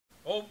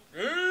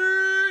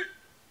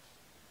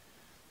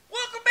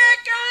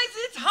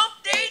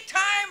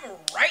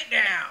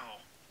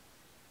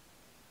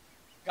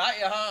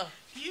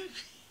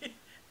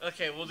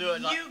Okay, we'll do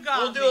it.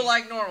 We'll do it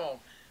like normal.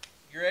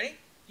 You ready?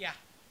 Yeah.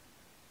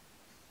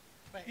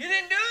 Wait. You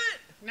didn't do it?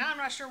 Now I'm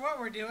not sure what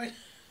we're doing.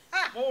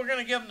 Well, we're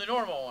gonna give them the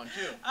normal one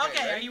too.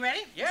 Okay, are you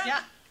ready? Yeah.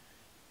 Yeah.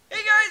 Hey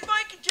guys,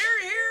 Mike and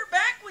Terry here,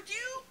 back with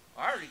you.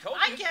 I already told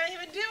you. I can't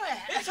even do it.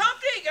 It's hump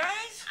day,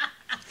 guys.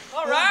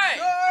 All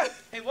right.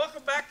 Hey,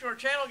 welcome back to our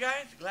channel,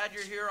 guys. Glad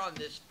you're here on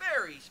this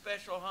very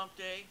special hump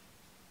day.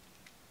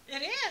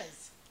 It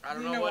is. I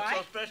don't know what's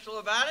so special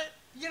about it.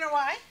 You know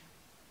why?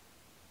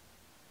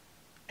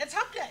 It's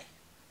hump day.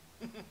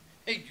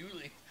 Hey,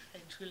 Julie.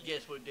 Hey, Julie.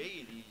 Guess what day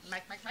it is?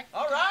 Mike.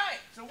 All right.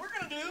 So we're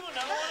going to do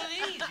another one of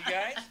these, you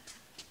guys.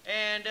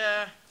 And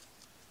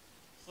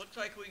looks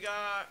like we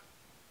got,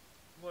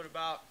 what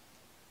about,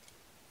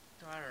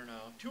 I don't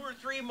know, 2 or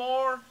 3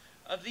 more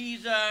of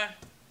these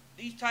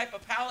type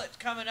of pallets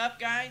coming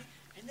up, guys.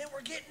 And then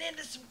we're getting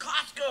into some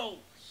Costco.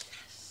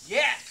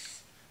 Yes.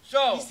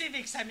 So, you see the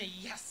excitement?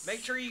 Yes. Make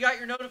sure you got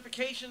your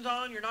notifications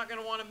on. You're not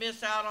going to want to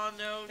miss out on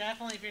those.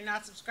 Definitely. If you're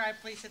not subscribed,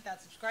 please hit that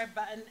subscribe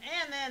button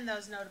and then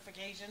those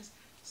notifications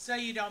so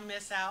you don't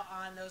miss out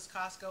on those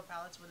Costco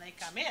pallets when they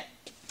come in.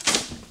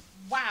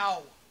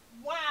 Wow.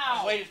 Wow. I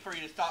was waiting for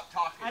you to stop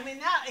talking. I mean,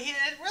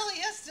 it really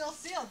is still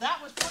sealed. That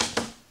was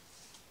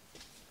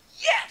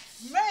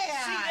yes! Man,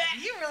 see that?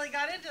 You really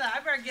got into that.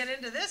 I better get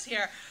into this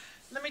here.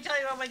 Let me tell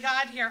you what we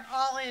got here.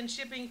 All in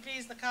shipping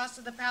fees, the cost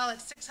of the pallet,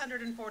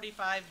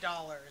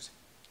 $645.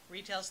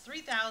 Retails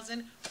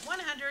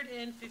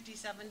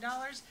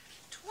 $3,157.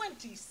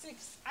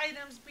 26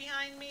 items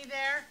behind me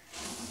there.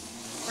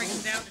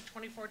 Brings it down to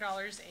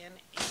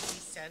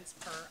 $24.80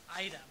 per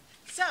item.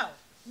 So,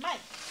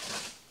 Mike,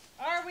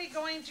 are we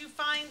going to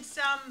find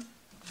some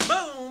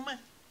boom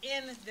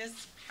in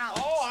this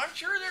pallet? Oh, I'm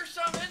sure there's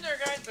some in there,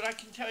 guys, but I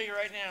can tell you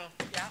right now.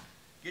 Yeah?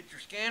 Get your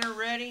scanner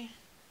ready.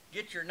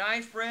 Get your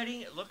knife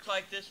ready. It looks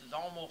like this is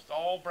almost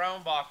all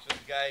brown boxes,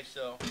 guys,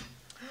 so it's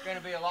going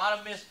to be a lot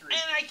of mystery.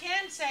 And I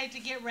can say, to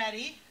get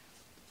ready,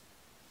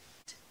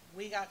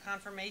 we got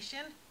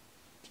confirmation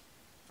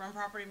from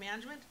property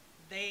management.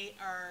 They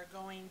are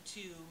going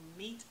to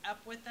meet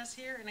up with us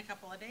here in a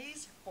couple of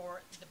days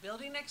for the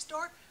building next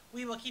door.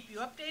 We will keep you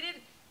updated.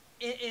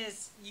 It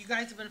is, you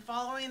guys have been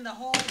following the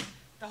whole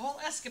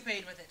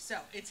escapade with it,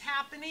 so it's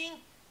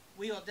happening.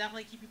 We will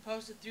definitely keep you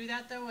posted through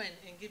that, though, and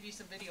give you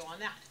some video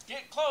on that.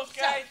 Get close,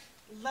 guys.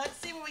 So, let's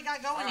see what we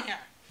got going here.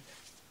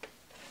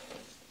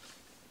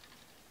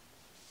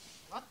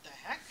 What the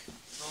heck?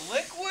 The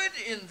liquid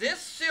in this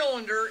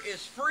cylinder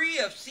is free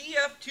of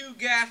CF2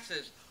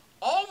 gases,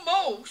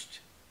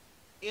 almost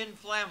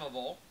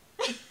inflammable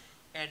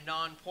and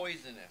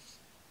non-poisonous.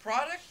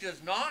 Product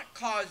does not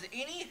cause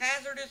any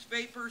hazardous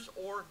vapors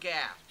or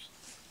gas.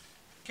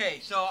 Okay,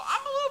 so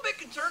I'm a little bit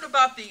concerned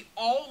about the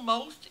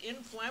almost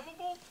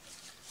inflammable.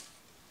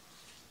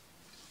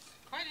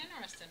 Quite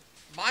interesting.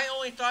 My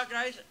only thought,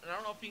 guys, and I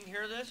don't know if you can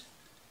hear this,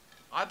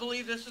 I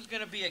believe this is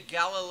going to be a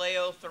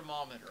Galileo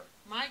thermometer.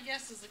 My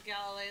guess is a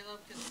Galileo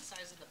because of the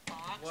size of the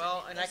box.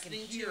 Well, and I can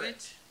hear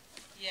it.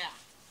 Yeah.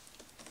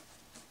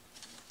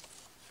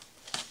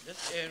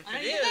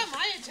 You got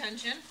my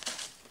attention.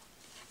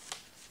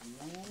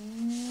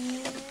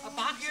 Ooh, a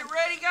box. Get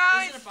ready,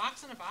 guys. Is it a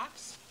box in a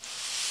box?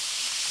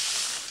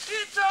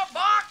 It's a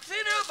box in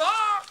a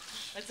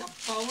box. That's a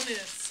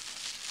bonus.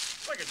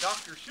 It's like a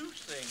Dr.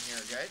 Seuss thing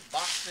here, guys.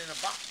 Box in a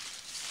box.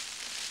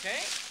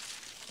 Okay.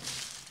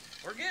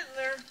 We're getting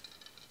there.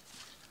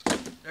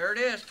 There it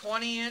is.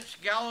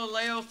 20-inch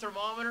Galileo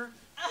thermometer.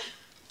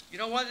 You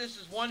know what? This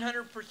is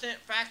 100%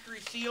 factory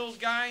sealed,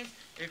 guys.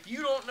 If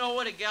you don't know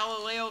what a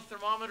Galileo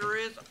thermometer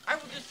is, I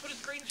will just put a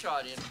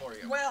screenshot in for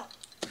you. Well,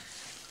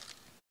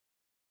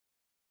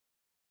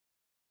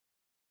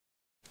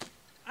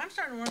 I'm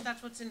starting to wonder if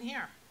that's what's in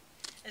here.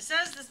 It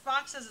says, this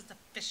box says it's a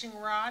fishing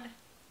rod.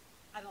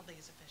 I don't think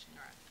it's a fishing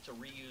rod. It's a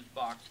reused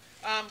box.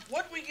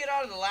 What did we get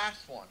out of the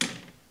last one?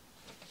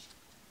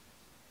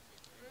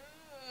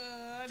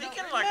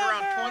 Thinking like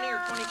around 20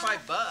 or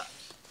 25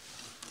 bucks.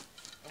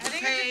 I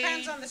think it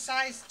depends on the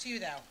size too,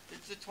 though.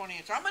 It's a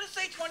 20-inch. I'm going to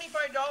say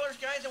 $25,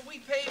 guys, and we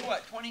paid,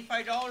 what,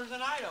 $25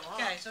 an item, huh?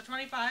 Okay, so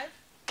 25?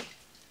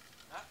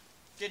 That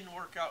didn't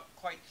work out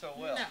quite so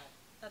well. No,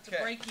 that's a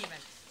break even.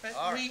 But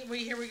right.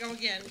 here we go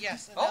again.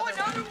 Yes.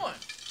 Another one.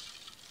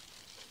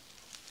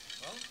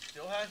 Well,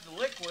 still has the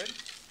liquid.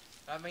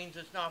 That means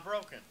it's not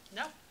broken.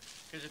 No.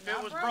 Because if it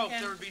was broke,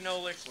 there would be no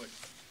liquid.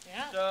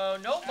 Yeah. So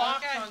no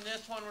box on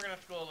this one. We're going to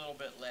have to go a little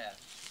bit less.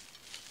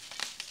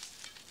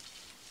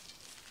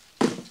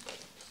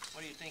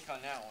 What do you think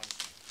on that one?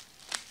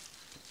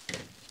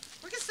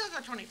 We can still go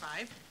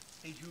 25.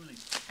 Hey, Julie.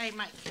 Hey,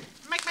 Mike.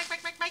 Mike. Guess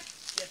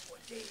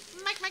what day it is?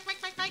 Mike.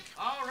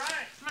 All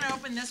right. I'm going to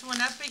open this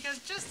one up because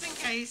just in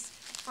case,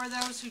 for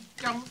those who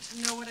don't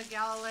know what a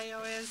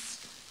Galileo is,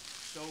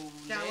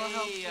 that will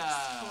help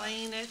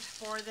explain it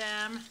for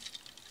them.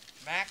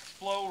 Max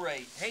flow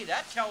rate. Hey,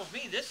 that tells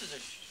me this is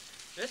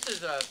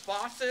a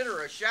faucet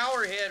or a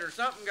shower head or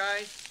something,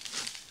 guys.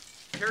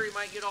 Terry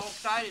might get all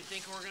excited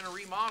thinking we're gonna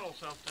remodel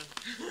something.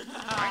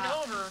 I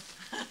know her.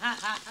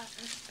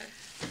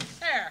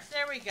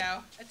 There we go.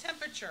 A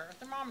temperature, a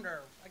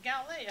thermometer, a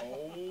Galileo.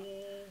 Oh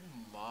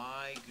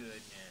my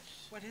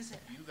goodness. What is it?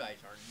 You guys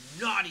are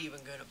not even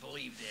gonna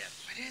believe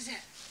this. What is it?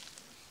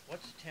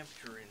 What's the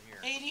temperature in here?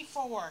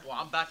 84. Well,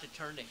 I'm about to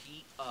turn the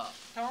heat up.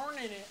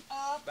 Turning it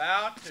up.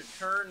 About to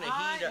turn the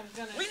heat up.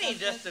 We need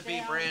this to be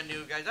down. brand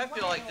new, guys. I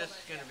feel like this is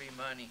gonna be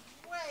money.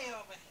 Way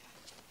over here.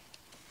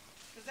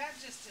 Because that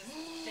just is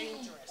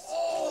dangerous.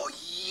 Oh,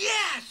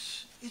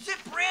 yes! Is it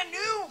brand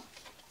new?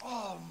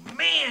 Oh,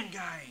 man,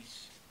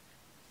 guys.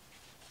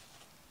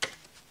 I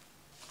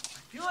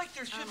feel like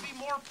there should be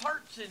more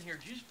parts in here.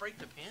 Did you just break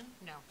the pin?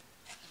 No.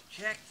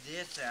 Check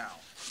this out.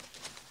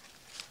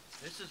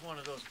 This is one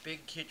of those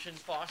big kitchen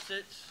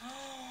faucets.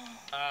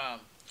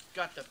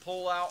 Got the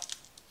pull out.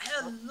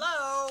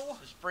 Hello.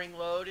 The spring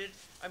loaded.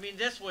 I mean,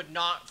 this would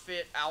not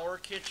fit our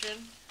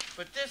kitchen,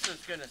 but this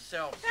is gonna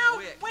sell Now,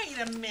 quick. wait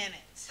a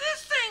minute.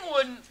 This thing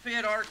wouldn't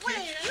fit our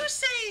kitchen. Wait,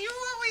 you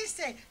always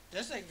say,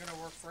 this ain't gonna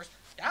work for us.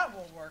 That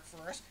won't work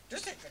for us.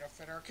 This ain't gonna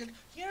fit our kitchen.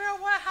 You know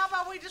what? How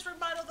about we just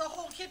remodel the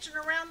whole kitchen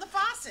around the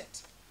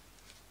faucet?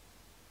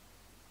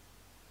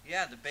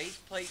 Yeah, the base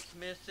plate's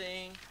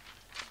missing.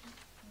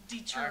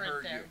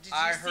 Deterrent there. Did you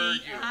I heard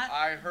see? you.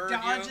 I heard you.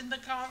 Dodging the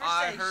conversation.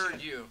 I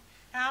heard you.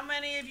 How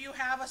many of you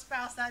have a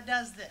spouse that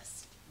does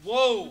this?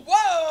 Whoa!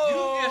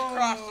 Whoa! You just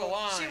crossed the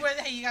line. See, where,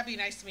 hey, you gotta be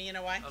nice to me. You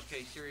know why?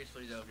 Okay,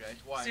 seriously though, guys,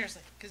 why?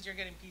 Seriously, because you're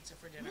getting pizza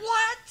for dinner.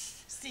 What?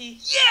 See?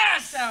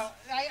 Yes! So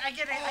I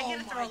get it. I get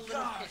to throw a little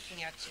gosh.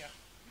 pitching at you.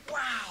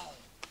 Wow!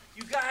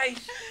 You guys,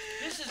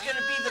 this is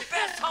gonna be the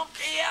best hump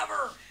day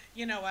ever.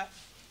 You know what?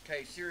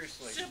 Okay,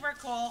 seriously. Super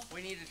cool.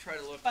 We need to try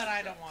to look. But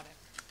I don't want it.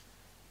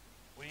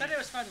 We But need it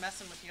was fun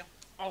messing with you.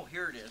 Oh,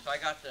 here it is. I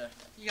got the.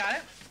 You got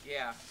it?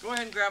 Yeah. Go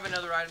ahead and grab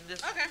another item.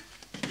 Okay.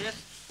 This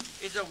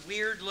is a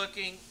weird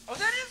looking. Oh,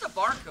 that is a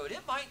barcode. It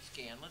might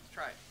scan. Let's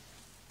try it.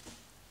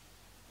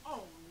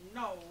 Oh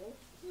no,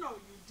 no,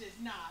 you did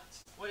not.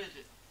 What is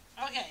it?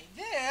 Okay,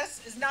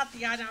 this is not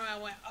the item I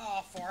went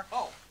for.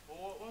 Oh, well,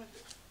 what was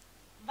it?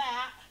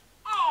 That.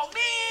 Oh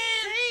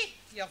man! See?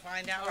 You'll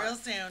find out real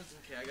soon.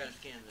 Okay, I gotta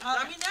scan this. Okay.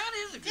 I mean, that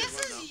is a good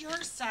This one. is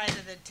your side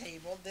of the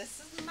table. This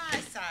is my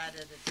side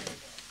of the table.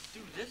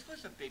 Dude, this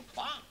was a big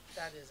box.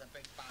 That is a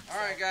big box. All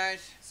right,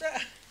 guys. So,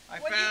 I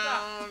what do you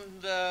got?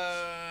 found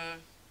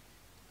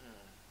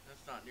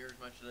that's not near as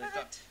much as I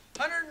thought.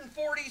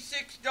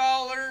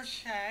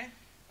 $146. Okay.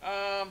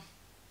 I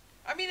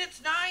mean,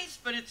 it's nice,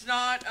 but it's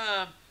not.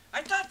 I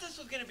thought this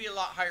was going to be a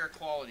lot higher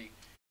quality.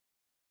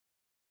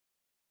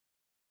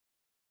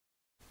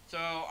 So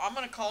I'm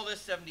going to call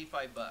this $75.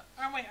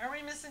 Oh wait, are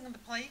we missing the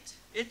plate?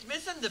 It's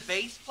missing the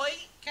base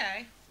plate,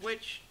 Okay.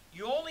 which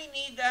you only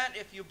need that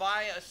if you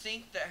buy a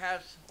sink that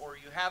has, or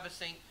you have a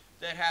sink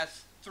that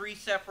has 3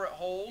 separate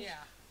holes. Yeah.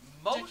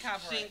 Most cover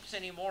sinks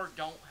anymore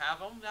don't have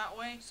them that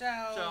way.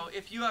 So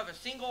if you have a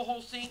single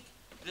hole sink,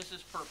 this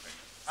is perfect.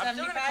 I'm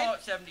still 75? going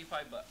to call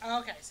it $75.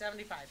 Okay,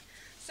 75.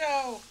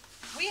 So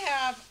we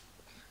have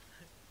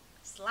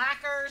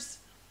slackers.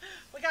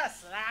 We got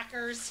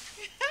slackers.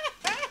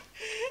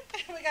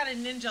 We got a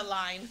ninja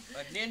line.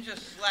 A ninja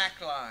slack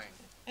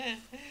line.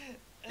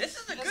 This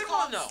is a It's good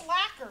called one though.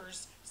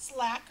 Slackers.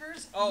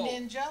 Slackers Oh,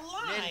 ninja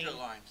line. Ninja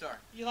line, sorry.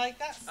 You like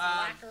that?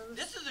 Slackers.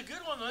 This is a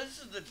good one though. This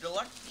is the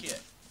deluxe kit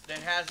that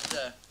has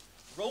the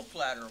rope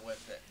ladder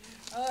with it.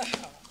 Oh,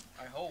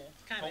 I hope.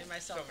 kind of made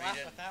myself somebody laugh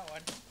didn't- with that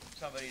one.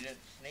 Somebody didn't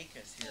snake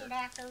us here.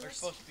 Slackers. There's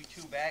supposed to be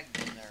 2 bags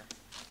in there.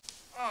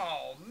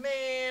 Oh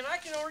man, I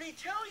can already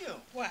tell you.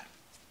 What?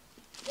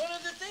 One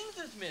of the things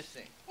is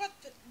missing. What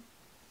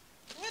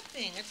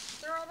thing?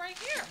 They're all right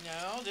here.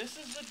 No, this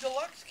is the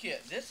deluxe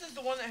kit. This is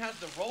the one that has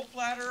the rope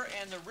ladder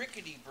and the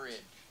rickety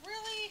bridge.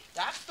 Really?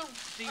 That's the,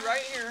 see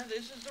right here,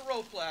 this is the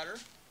rope ladder.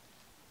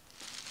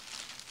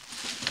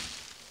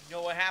 You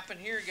know what happened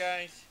here,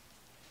 guys?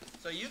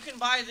 So you can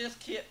buy this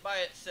kit by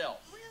itself.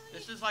 Really?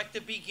 This is like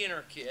the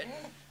beginner kit.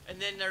 And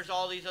then there's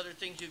all these other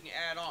things you can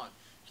add on.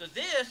 So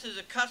this is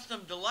a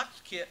custom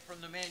deluxe kit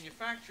from the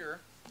manufacturer.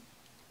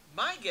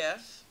 My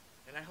guess,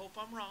 and I hope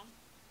I'm wrong,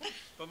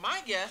 but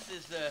my guess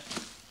is the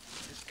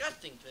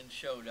Disgustington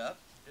showed up,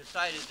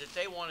 decided that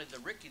they wanted the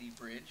rickety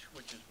bridge,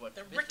 which is what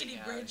The missing rickety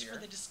out bridge here. for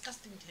the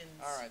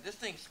Disgustingtons. All right, this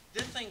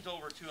thing's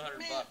over 200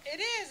 Man, bucks. it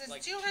is. It's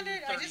Like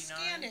 200. I just $239.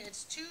 scanned it.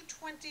 It's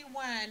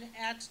 $221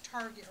 at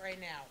Target right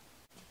now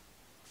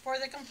for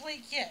the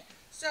complete kit.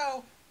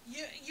 So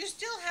you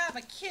still have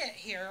a kit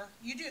here.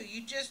 You do.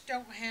 You just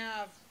don't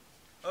have.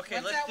 Okay,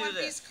 What's let's that do one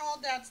this. piece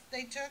called?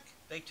 They took.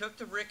 They took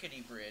the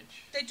rickety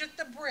bridge. They took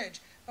the bridge,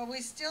 but we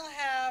still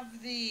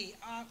have the.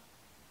 I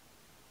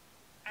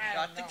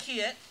Got don't the know.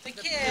 kit. The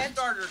the kit.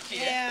 starter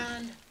kit.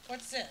 And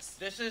what's this?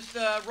 This is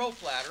the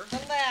rope ladder. The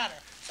ladder.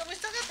 So we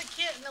still got the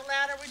kit and the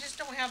ladder. We just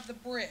don't have the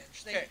bridge.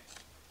 Okay.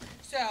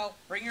 So.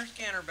 Bring your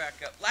scanner back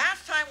up.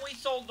 Last time we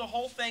sold the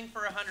whole thing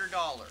for $100.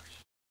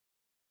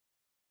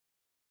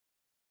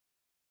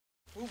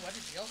 Ooh, what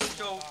did you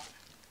So,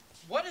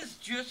 what is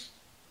just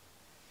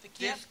the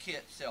kit? this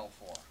kit sell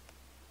for?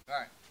 All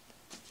right.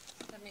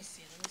 Let me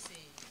see.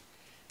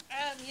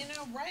 You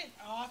know, right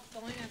off, the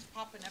only thing that's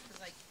popping up is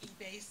like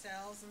eBay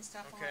sales and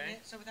stuff on it.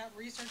 So without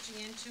researching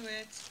into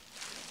it,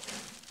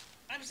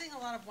 I'm seeing a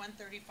lot of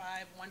 135,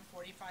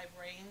 145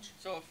 range.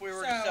 So if we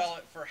were to sell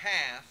it for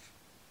half,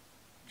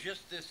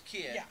 just this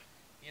kit,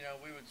 you know,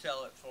 we would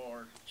sell it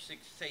for say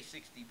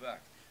 $60.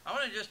 I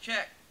want to just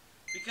check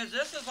because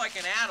this is like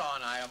an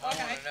add-on item. I want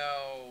to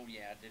know.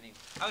 Yeah, didn't even.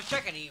 I was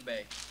checking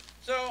eBay.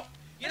 So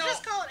you know,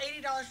 just call it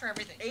 $80 for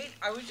everything.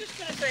 I was just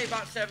gonna say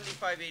about $75,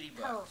 $80.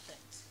 Perfect.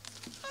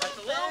 That's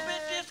a little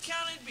bit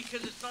discounted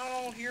because it's not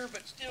all here,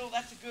 but still,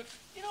 that's a good.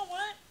 You know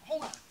what?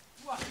 Hold on.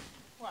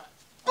 What?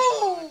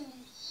 Boom!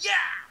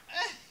 Yeah!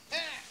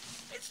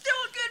 It's still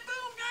a good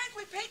boom, guys.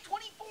 We paid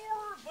 $25.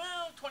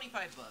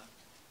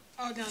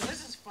 Oh no,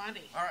 this is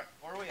funny. All right,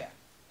 where are we at?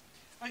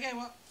 Okay,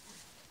 well.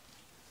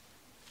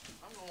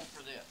 I'm going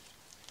for this.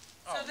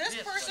 So this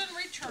person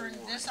returned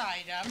this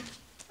item.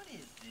 What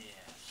is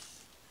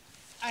this?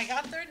 I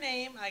got their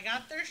name, I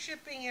got their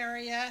shipping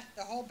area,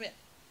 the whole bit.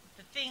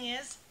 The thing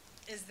is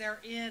they're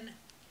in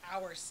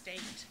our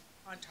state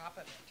on top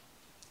of it.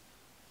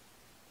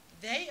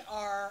 They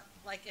are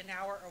like an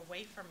hour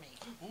away from me.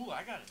 Ooh,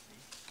 I gotta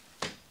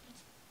see.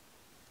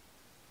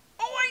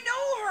 Oh, I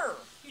know her!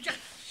 You just...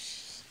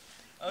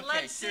 Okay,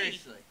 Let's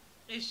seriously.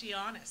 See. Is she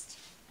honest?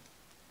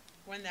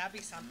 Wouldn't that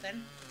be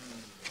something?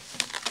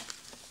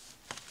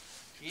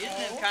 She is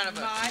in kind of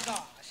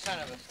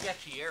a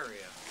sketchy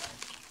area.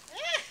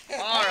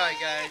 All right,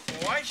 guys. So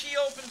while she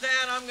opens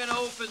that, I'm gonna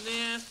open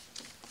this.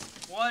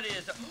 What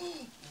is it?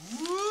 Ooh!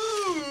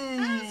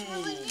 That's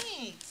really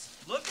neat.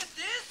 Look at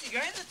this, you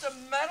guys. It's a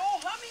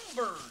metal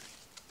hummingbird.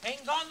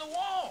 Hangs on the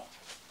wall.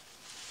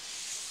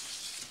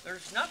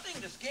 There's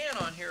nothing to scan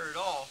on here at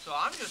all, so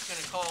I'm just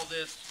gonna call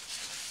this.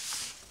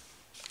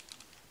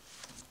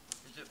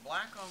 Is it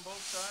black on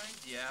both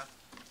sides? Yeah.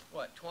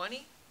 What?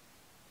 20?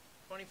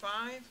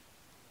 25?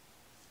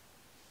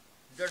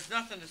 There's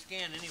nothing to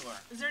scan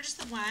anywhere. Is there just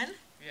the one?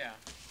 Yeah.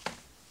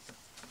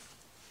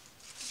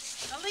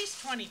 At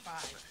least 25.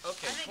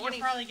 Okay, I think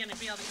you're probably going to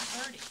be able to get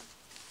 30.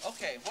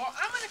 Okay, well,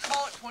 I'm going to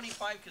call it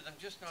 25 because I'm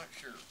just not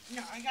sure.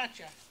 No, I got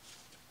you.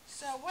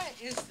 So what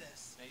is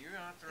this? Now, you're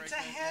going to have to write It's a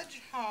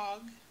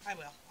hedgehog. I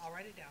will. I'll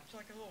write it down. It's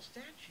like a little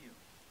statue.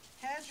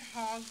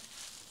 Hedgehog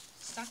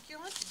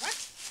succulent? What?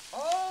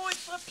 Oh,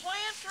 it's a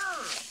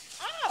planter.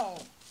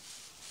 Oh.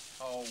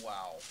 Oh,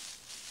 wow.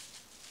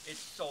 It's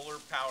solar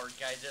powered,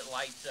 guys. It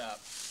lights up.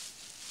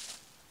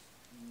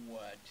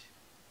 What?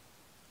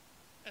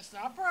 It's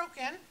not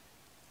broken.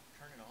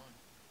 Turn it on.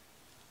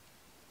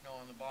 No,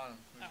 on the bottom.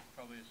 There's Oh.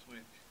 probably a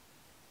switch.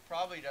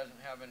 Probably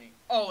doesn't have any.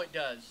 Oh, it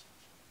does.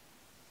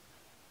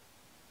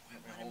 I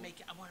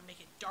want to make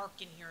it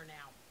dark in here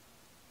now.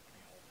 Let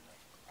me hold it up.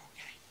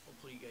 Okay.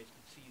 Hopefully you guys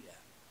can see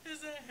that.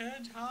 It's a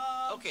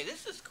hedgehog. Okay,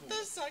 this is cool.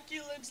 The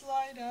succulents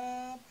light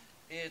up.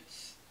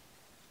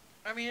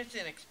 I mean, it's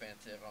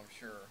inexpensive, I'm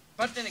sure.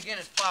 But then again,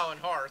 it's Plow and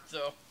Hearth,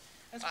 so.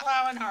 It's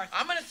Plow and Hearth.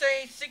 I'm gonna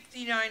say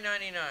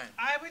 $69.99.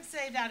 I would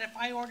say that if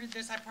I ordered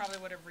this, I probably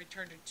would have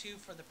returned it too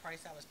for the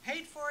price that was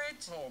paid for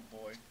it. Oh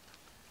boy.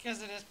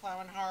 Because it is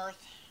Plow and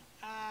Hearth.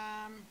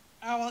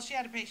 Oh well, she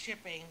had to pay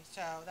shipping,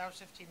 so that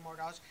was $15 more.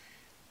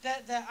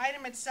 The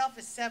item itself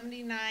is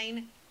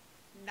 $79.90.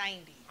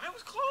 I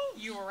was close.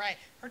 You were right.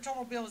 Her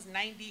total bill was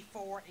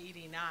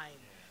 $94.89.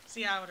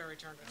 See, I would have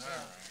returned it too. All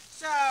right.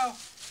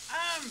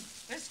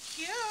 So, it's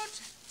cute.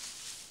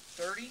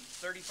 30,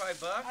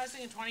 $35. I was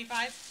thinking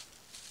 25.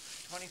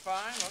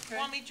 25. Okay.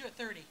 Well, I'll meet you at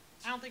 30.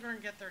 I don't think we're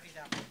gonna get 30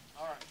 though.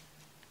 All right.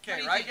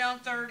 Okay, write down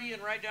 30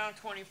 and write down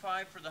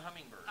 25 for the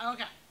hummingbird.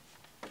 Okay.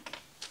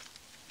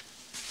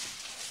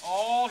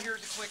 Oh,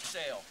 here's a quick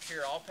sale.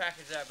 Here, I'll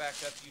package that back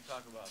up. You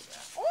talk about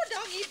that. Oh,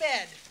 doggy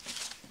bed.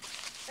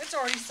 It's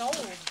already sold.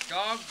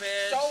 Dog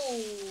beds.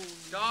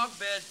 Sold. Dog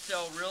beds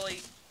sell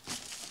really.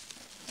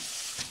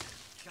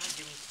 God,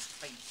 give me some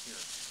space here.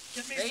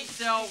 They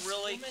sell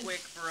really quick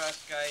for us,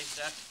 guys.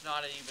 That's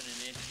not even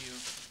an issue.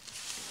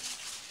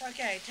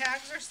 Okay,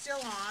 tags are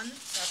still on.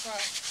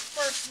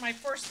 That's my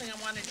first thing I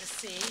wanted to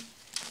see.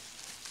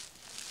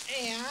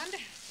 And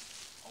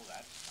oh,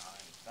 that's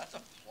nice. That's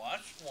a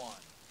plush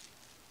one.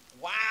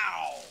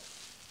 Wow.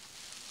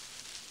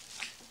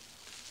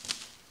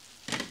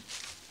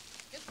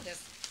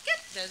 Get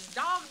this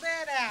dog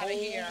bed out of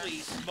here.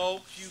 Holy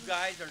smokes, you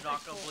guys are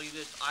not gonna believe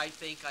this. I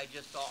think I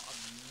just saw a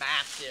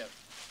massive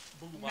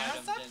boom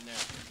items in there.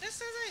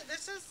 This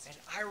is. And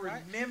I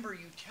remember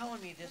you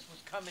telling me this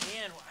was coming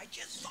in. I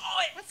just saw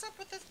it. What's up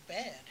with this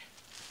bed?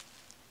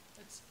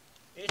 That's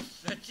it.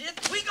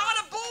 We got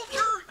a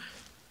bulger.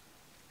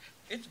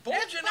 It's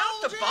bulging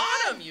out the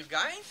bottom, you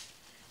guys.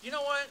 You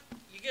know what?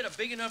 You get a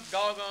big enough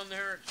dog on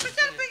there. It's not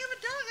big of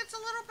a dog. It's a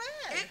little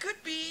bed. It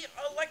could be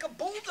like a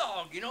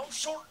bulldog, you know,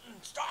 short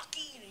and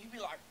stocky, and you'd be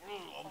like,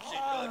 I'm sitting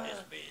on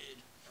this bed.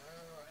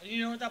 And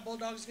you know what that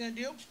bulldog's gonna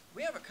do?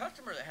 We have a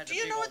customer that has a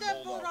big big old bulldog. Do you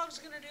know old what that bulldog's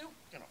gonna do?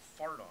 Gonna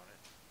fart on it.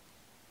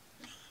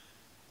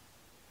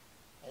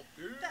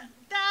 Okay.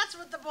 That's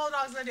what the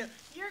bulldog's gonna do.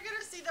 You're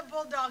gonna see the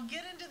bulldog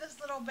get into this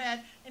little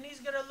bed, and he's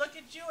gonna look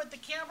at you at the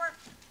camera.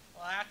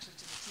 Well, actually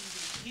to the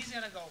TV. He's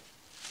gonna go.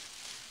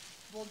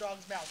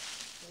 Bulldog's mouth.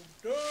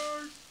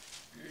 Bulldog.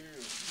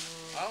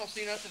 Yeah. I don't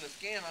see nothing to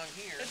scan on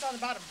here. It's on the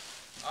bottom.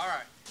 All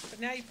right. But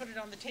now you put it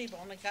on the table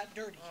and it got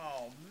dirty.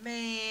 Oh,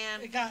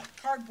 man. It got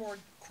cardboard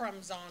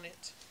crumbs on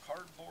it.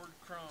 Cardboard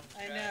crumbs.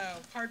 I know.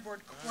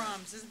 Cardboard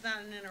crumbs. Isn't that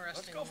an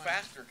interesting one? Let's go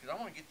faster because I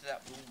want to get to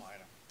that boom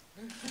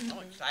item.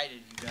 I'm excited,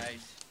 you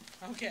guys.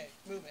 Okay,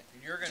 move it.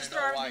 And you're going to know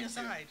throw why,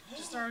 everything aside.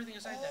 Just throw everything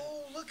aside then.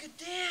 Oh, look at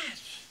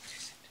this.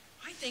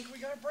 I think we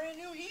got a brand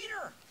new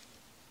heater.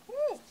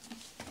 Woo!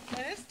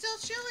 And it's still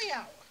chilly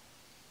out.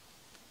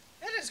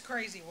 It is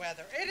crazy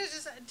weather. It is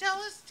just, tell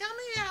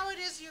me how it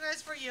is, you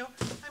guys, for you.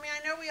 I mean,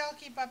 I know we all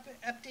keep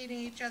updating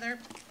each other,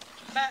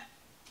 but,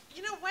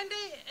 you know, one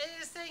day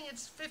it is saying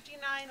it's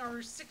 59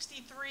 or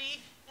 63,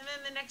 and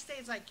then the next day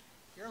it's like,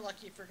 you're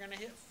lucky if you're going to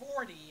hit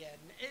 40,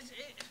 and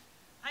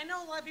I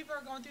know a lot of people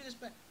are going through this,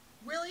 but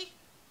really?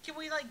 Can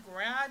we, like,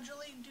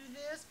 gradually do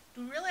this?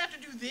 Do we really have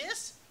to do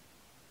this?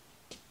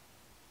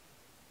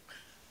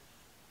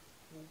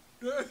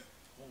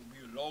 Won't be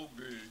a long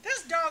day.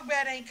 This dog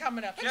bed ain't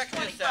coming up. Check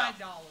it's this out.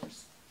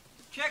 $25.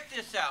 Check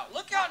this out.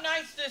 Look how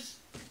nice this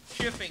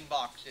shipping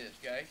box is,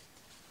 guys.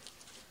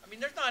 I mean,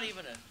 there's not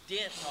even a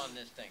dent on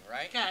this thing,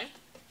 right? Okay.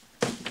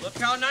 Look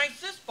how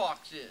nice this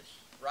box is,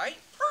 right?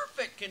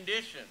 Perfect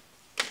condition.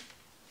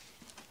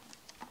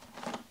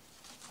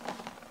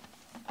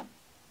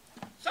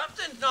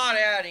 Something's not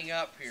adding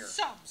up here.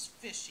 Something's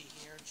fishy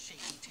here in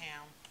Shaky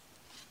Town.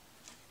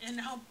 In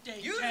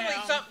Humpday Usually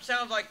Town. something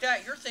sounds like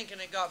that. You're thinking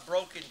it got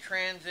broke in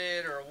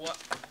transit or what?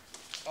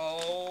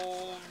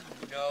 Oh,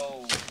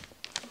 no.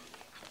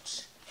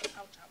 Ouch,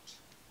 ouch.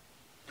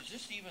 Is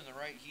this even the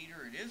right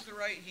heater? It is the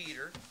right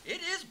heater.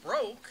 It is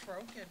broke.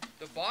 Broken.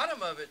 The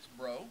bottom of it's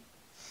broke.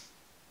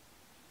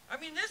 I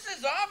mean, this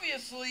is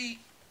obviously...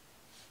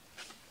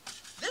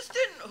 This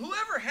didn't...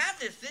 Whoever had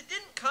this, it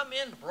didn't come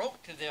in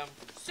broke to them.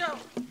 So,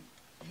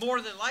 More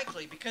than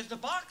likely, because the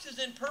box is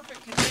in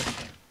perfect condition.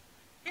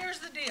 here's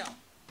the deal.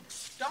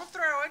 Don't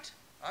throw it.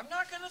 I'm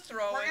not going to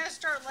throw We're it. going to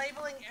start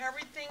labeling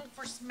everything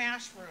for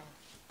Smash Room.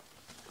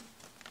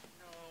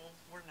 No,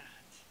 we're not.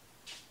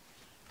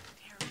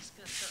 Terry's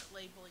going to start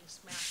labeling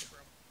Smash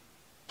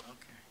Room.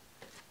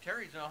 Okay.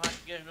 Terry's going to have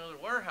to get another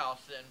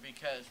warehouse then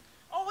because...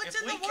 Oh, it's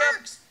If in the we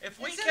works. kept- if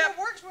we It's in kept-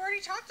 the works. We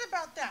already talked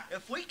about that.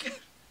 If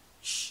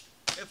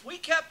we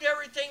kept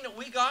everything that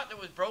we got that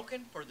was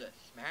broken for the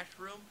Smash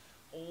Room,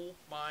 oh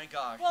my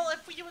gosh. Well,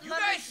 if you would You let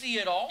guys me, see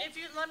it all. if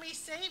you'd let me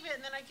save it,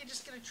 and then I could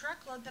just get a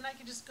truckload, then I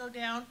could just go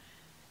down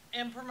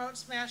and promote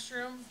Smash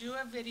Room, do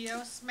a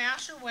video,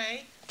 smash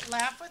away,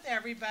 laugh with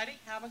everybody,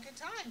 have a good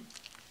time.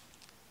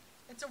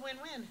 It's a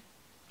win-win.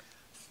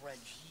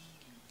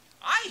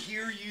 I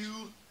hear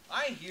you.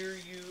 I hear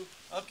you.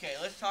 Okay,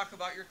 let's talk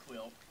about your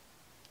quilt.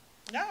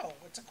 No,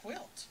 it's a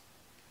quilt.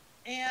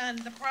 And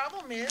the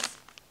problem is,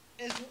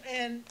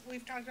 and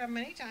we've talked about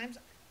many times,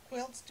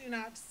 quilts do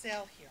not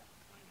sell here.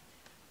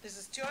 This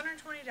is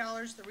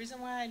 $220. The reason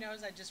why I know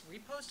is I just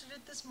reposted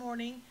it this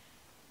morning.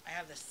 I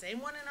have the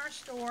same one in our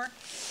store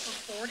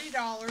for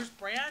 $40,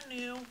 brand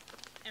new,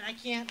 and I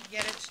can't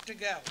get it to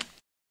go.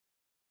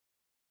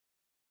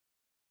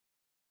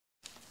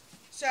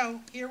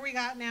 So here we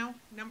got now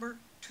number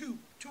two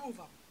of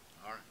them.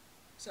 All right.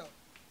 So,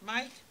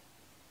 Mike,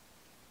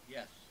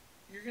 Yes.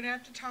 you're gonna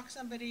have to talk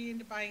somebody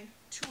into buying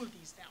 2 of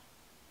these now.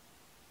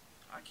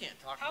 I can't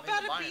talk How them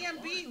into about a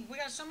buying B&B? one. We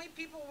got so many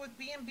people with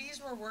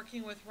B&Bs we're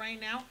working with right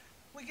now.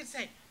 We could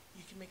say,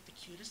 you can make the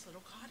cutest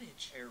little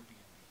cottage.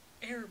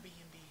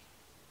 Airbnb.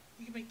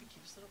 You can make the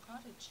cutest little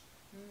cottage.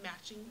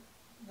 Matching,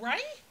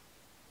 right?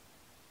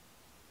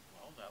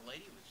 Well, that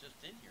lady was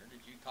just in here. Did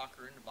you talk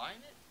her into buying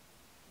it?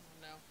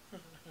 No.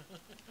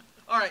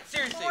 All right,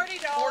 seriously. $40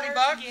 40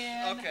 bucks?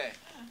 again. Okay.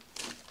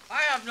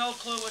 I have no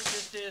clue what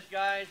this is,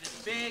 guys.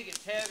 It's big,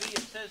 it's heavy, it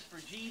says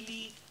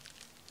fragile.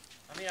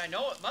 I mean, I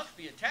know it must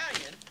be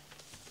Italian.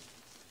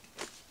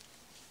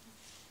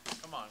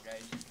 Come on,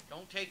 guys.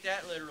 Don't take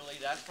that literally.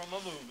 That's from a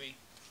movie.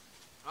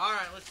 All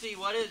right, let's see.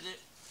 What is it?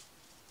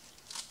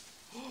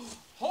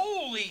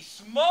 Holy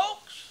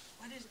smokes!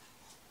 What is it?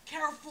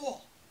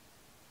 Careful.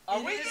 Are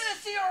It we is- going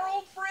to see our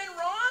old friend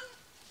Ron?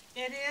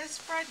 It is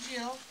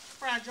fragile.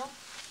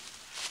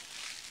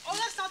 Oh,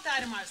 that's not the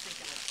item I was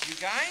thinking of. You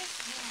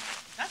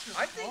guys, That's really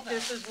I cool, think though.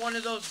 this is one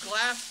of those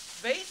glass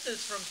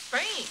vases from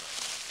Spain.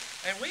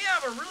 And we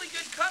have a really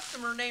good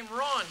customer named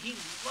Ron. He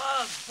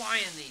loves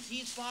buying these.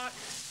 He's bought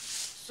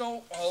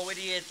oh, it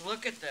is.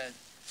 Look at this.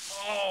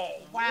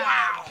 Oh,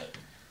 wow.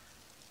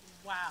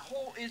 Wow.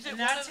 Oh, is it And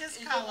one that's of, his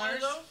is it one of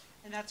colors. those?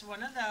 And that's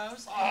one of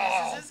those. And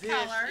Oh, this is his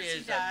colors.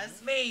 is He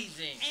does.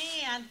 amazing.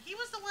 And he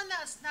was the one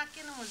that snuck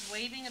in and was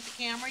waving at the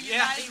camera. You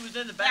Yeah, guys, he was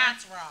in the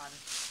back. That's Ron.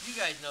 You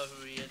guys know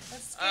who he is.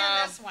 Let's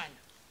scan this one.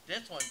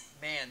 This one,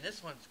 man,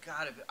 this one's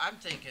got to be, I'm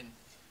thinking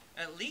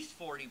at least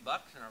 40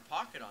 bucks in our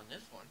pocket on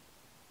this one.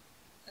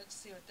 Let's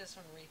see what this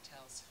one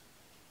retails.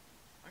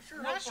 I sure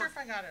I'm hope not sure we're, if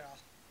I got it all.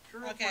 sure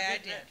hope Okay, we're I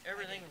getting did.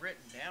 everything I did.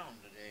 written down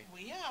today.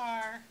 We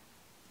are.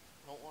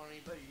 Don't want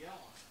anybody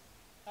yelling.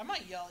 I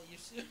might yell at you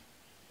soon.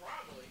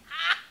 Probably.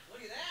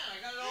 Look at that. I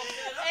got it all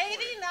set up.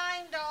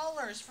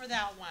 $89 for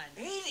that one.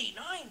 $89.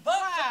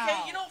 Wow.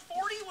 Okay, you know,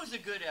 40 was a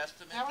good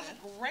estimate. That was then.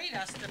 a great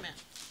estimate.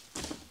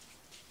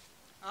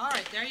 All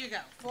right, there you go.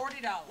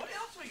 $40. What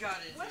else we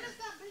got in What here? is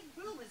that big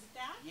boom? Is it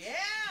that? Yeah.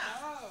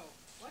 Oh,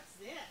 what's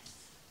this?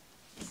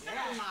 Is Yeah.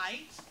 that a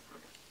light?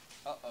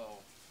 Uh-oh.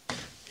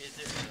 Is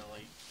it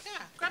really?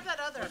 Yeah, grab that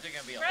other. Or is it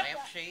going to be a Grab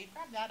lampshade?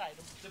 Grab that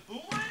item. The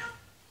boom item?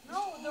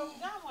 No,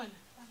 that one.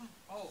 That one.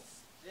 Oh.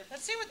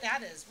 Let's see what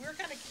that is. We were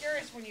kind of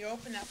curious when you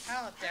opened that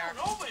pallet I there. don't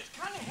know, but it's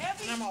kind of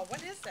heavy. And I'm all,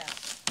 what is that?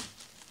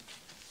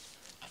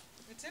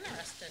 It's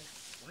interesting.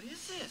 What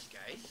is this,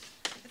 guys?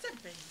 It's a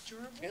big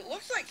durable. It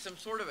looks like some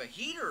sort of a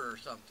heater or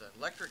something.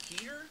 Electric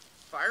heater?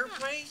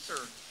 Fireplace?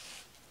 Or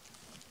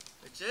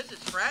it says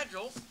it's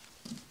fragile.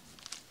 It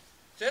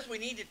says we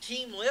need to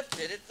team lift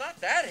it. It's not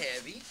that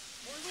heavy.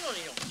 Well, we don't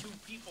need 2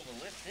 people to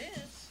lift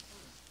this.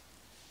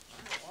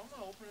 Well, I'm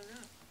going to open it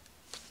up.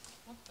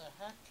 What the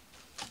heck?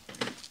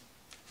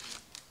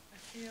 I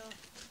feel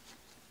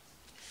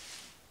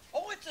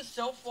Oh, it's a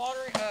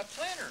self-watering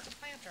planter. it's a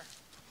planter.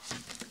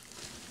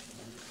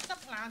 It's a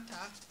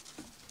planta.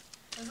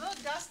 It was a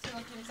little dusty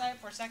looking inside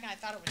for a second. I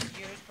thought it was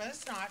used, but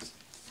it's not.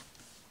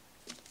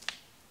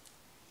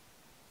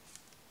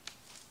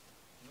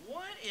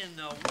 What in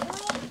the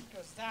world? It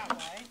goes that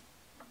way.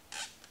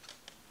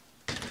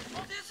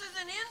 Oh, this is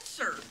an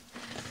insert.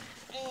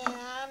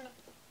 And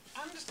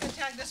I'm just going to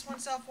tag this one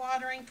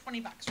self-watering.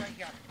 $20 right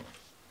here.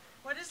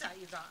 What is that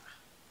you got?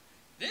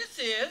 This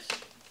is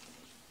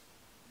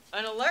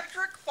an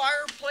electric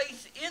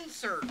fireplace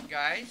insert,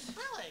 guys.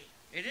 Really?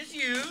 It is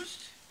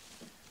used.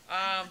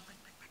 Yes,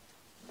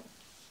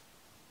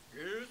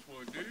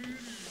 we do.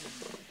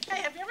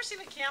 Hey, have you ever seen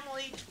a camel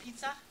eat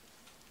pizza?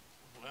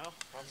 Well,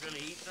 I'm going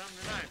to eat some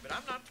tonight, but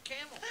I'm not the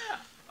camel.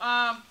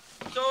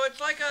 So it's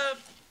like a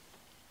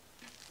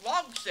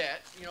log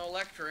set, you know,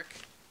 electric.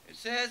 It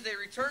says they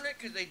returned it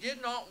because they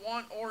did not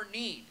want or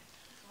need.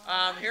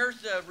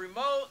 Here's the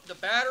remote, the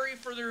battery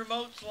for the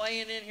remote's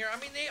laying in here. I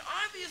mean, they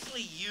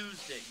obviously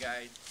used it,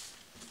 guys.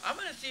 I'm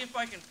going to see if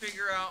I can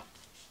figure out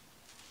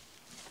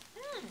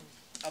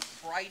a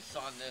price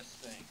on this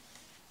thing.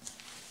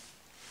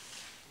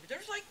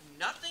 There's like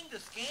nothing to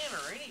scan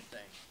or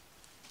anything.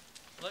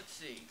 Let's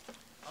see.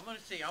 I'm going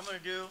to see. I'm going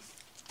to do,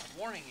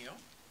 warning you.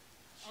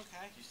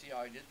 Okay. You see how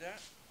I did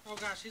that? Oh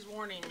gosh, he's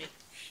warning me.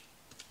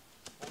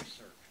 Voice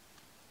search.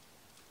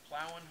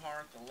 Plow and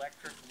hearth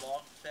electric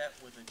log set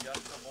with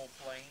adjustable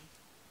flame.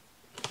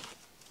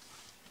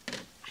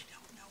 I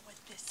don't know what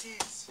this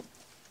is.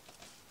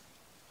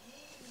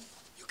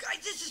 You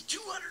guys, this is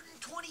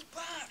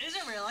 $220. Is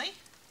it really?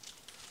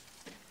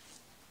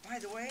 By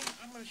the way,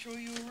 I'm going to show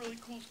you a really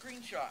cool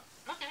screenshot.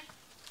 Okay.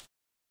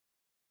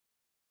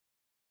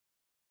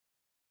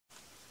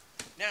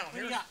 Now, What do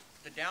you here's got?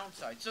 the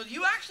downside. So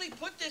you actually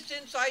put this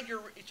inside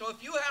your, so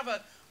if you have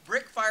a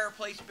brick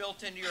fireplace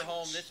built into your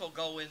home, this will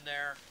go in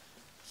there.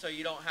 So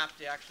you don't have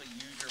to actually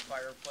use your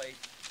fireplace.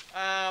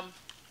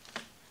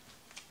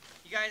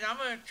 You guys, I'm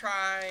going to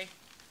try,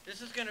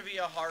 this is going to be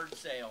a hard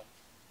sale.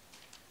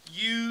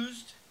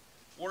 Used,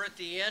 we're at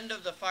the end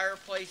of the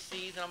fireplace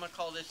season. I'm going to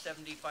call this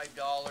 $75.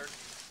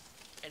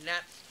 And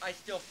that's, I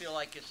still feel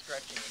like it's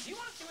stretching it. Do you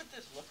want to see what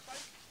this looks like?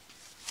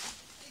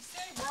 They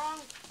say wrong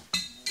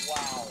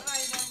Wow,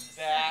 item.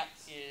 that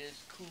is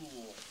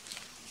cool.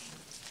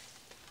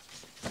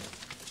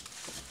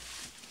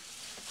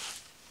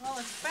 Well,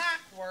 it's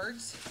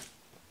backwards.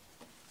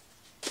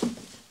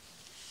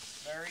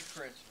 Merry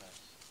Christmas.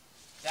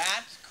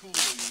 That's cool,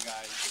 you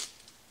guys.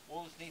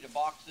 We'll just need to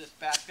box this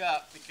back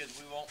up because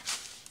we won't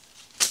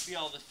be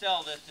able to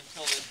sell this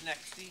until this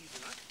next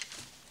season.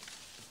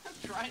 I'm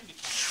trying to...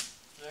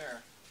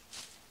 There.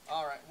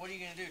 Alright, what are you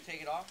going to do?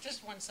 Take it off?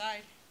 Just one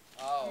side.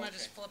 Oh, I'm going okay. to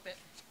just flip it.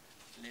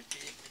 Flip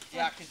it.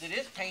 Yeah, because it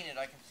is painted.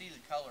 I can see the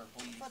color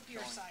bleeding. Flip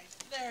your showing. side.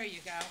 There you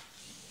go.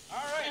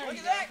 Alright, There look you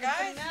at that, go. It's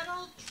guys. a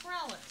metal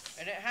trellis.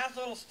 And it has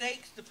little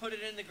stakes to put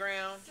it in the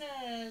ground. It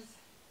says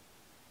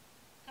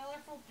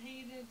colorful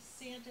painted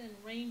Santa and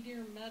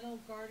reindeer metal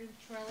garden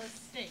trellis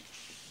stake.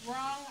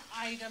 Wrong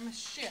item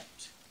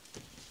shipped.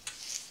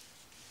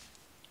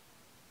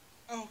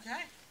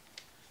 Okay.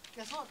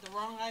 Guess what? The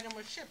wrong item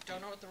was shipped.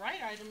 Don't know what the right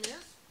item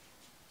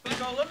is.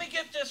 So let me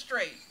get this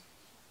straight.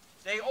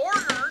 They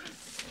ordered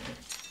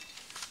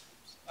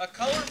a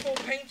colorful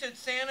painted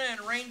Santa and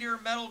reindeer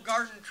metal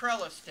garden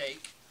trellis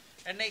stake,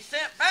 and they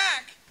sent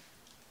back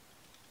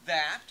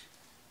that,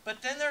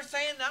 but then they're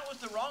saying that was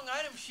the wrong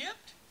item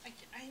shipped?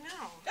 I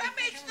know. That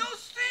makes no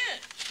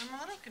sense. I'm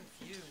a little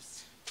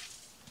confused.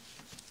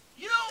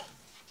 You know,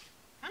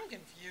 I'm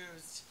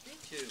confused. me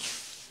too.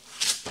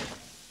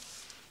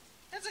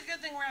 It's a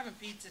good thing we're having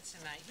pizza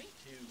tonight. Me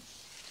too.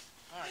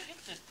 Alright, get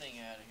this thing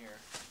out of here.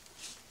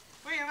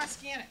 Wait, I'm gonna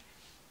scan it.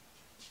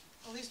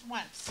 At least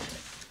once.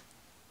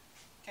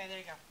 Okay, there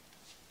you go.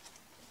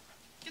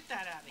 Get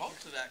that out of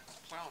Most of that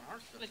plow and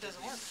hearth stuff It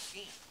doesn't work.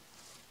 Scan. here.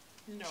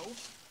 No.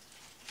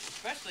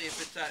 Especially if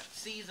it's that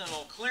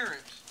seasonal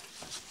clearance,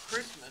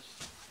 Christmas.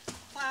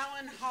 Plow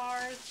and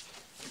hearth,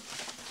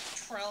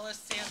 trellis,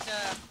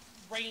 Santa,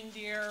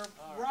 reindeer,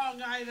 All right.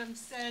 wrong item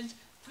sent,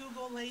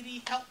 Google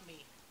lady, help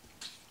me.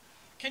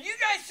 Can you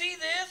guys see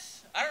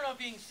this? I don't know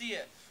if you can see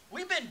it.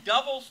 We've been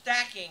double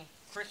stacking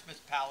Christmas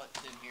pallets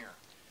in here.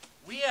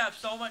 We have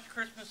so much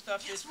Christmas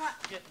stuff, Guess it's what?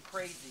 getting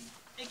crazy.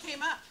 It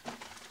came up. Oh,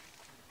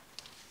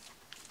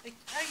 you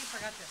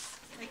forgot this.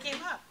 It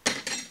came up.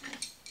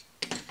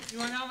 You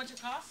want to know how much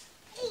it cost?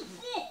 Oh,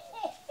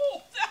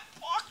 that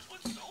box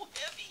was so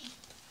heavy.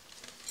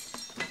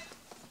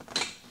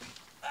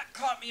 That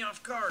caught me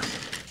off guard.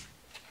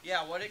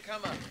 Yeah, what'd it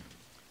come up?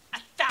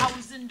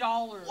 $1,000.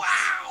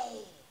 Wow!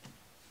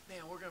 Man,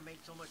 we're gonna make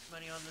so much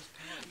money on this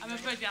pallet. I'm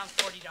gonna put it down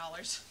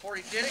 $40.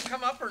 40. Did it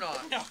come up or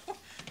not? No.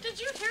 Did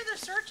you hear the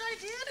search I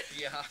did?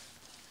 Yeah.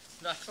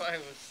 That's why I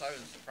was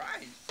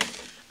surprised.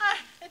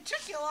 It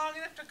took you long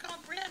enough to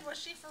comprehend, was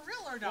she for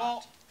real or not?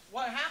 Well,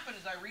 what happened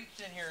is I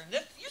reached in here, and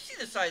this, you see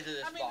the size of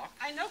this box.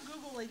 I know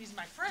Google lady's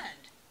my friend.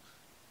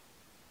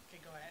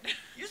 Okay, go ahead.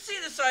 You see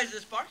the size of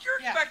this box. You're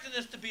Yeah. expecting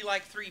this to be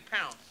like 3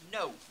 pounds.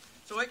 No.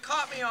 So it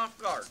caught me off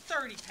guard.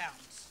 30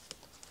 pounds.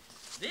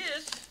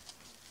 This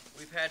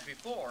we've had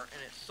before,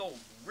 and it sold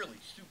really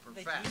super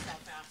They fast. do sell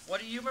fast. What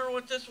do you remember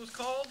what this was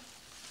called?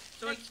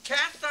 So They- it's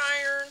cast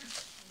iron.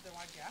 Then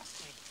why'd you ask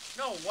me?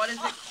 No, what is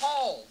it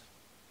called?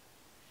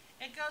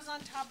 It goes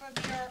on top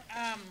of your,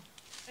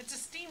 it's a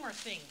steamer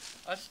thing,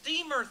 A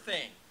steamer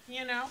thing.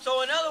 you know?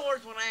 So in other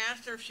words, when I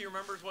asked her if she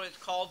remembers what it's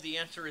called, the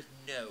answer is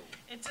no.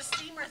 It's a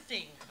steamer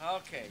thing.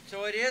 Okay,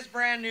 so it is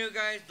brand new,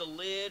 guys. The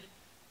lid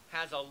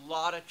has a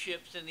lot of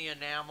chips in the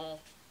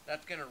enamel.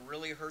 That's going to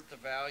really hurt the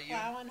value.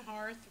 Plow and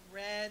hearth,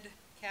 red,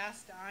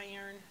 cast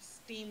iron,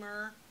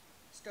 steamer,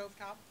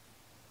 stovetop.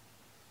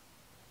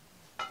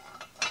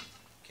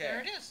 There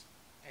it is.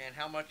 And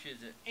how much is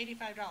it?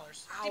 $85.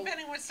 Ow.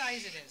 Depending what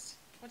size it is.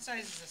 What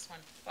size is this one?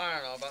 I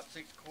don't know, about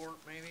 6 quart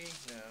maybe?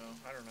 No,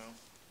 I don't know.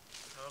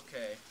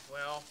 Okay,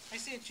 well, I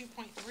see a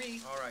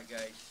 2.3. all right,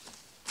 guys.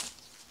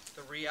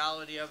 The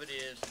reality of it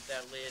is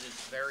that lid is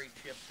very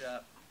chipped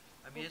up.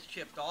 I mean, it's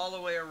chipped all the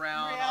way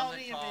around on the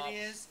Reality top. of it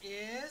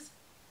is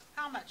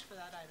how much for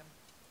that item?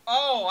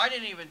 Oh, I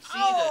didn't even see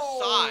the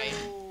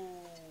size.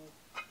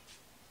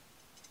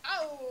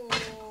 Oh!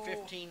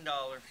 $15.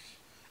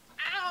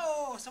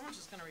 Ow! Someone's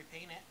just gonna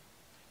repaint it.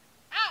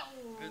 Ow!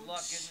 Good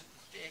luck getting it to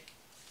stick.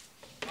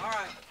 All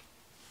right,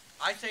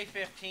 I say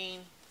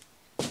 15.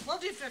 We'll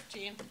do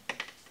 15.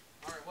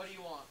 All right, what do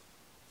you want?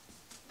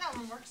 That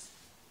one works.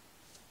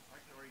 I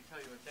can already tell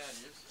you what that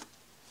is.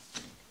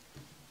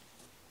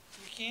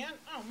 You can?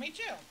 Oh, me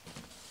too.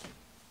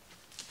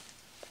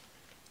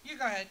 You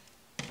go ahead.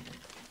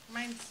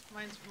 Mine's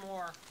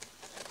more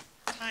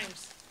time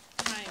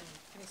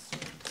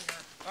consuming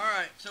here. All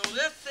right, so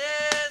this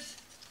is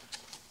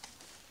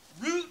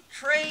root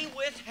tray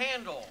with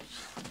handles.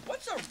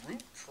 What's a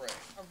root tray?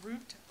 A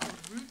root.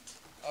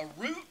 A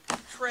root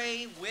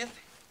tray with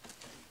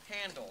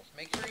handles.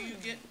 Make sure you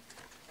can't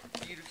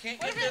What get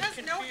if it this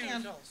has no confused.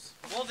 handles?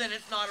 Well, then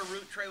it's not a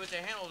root tray with the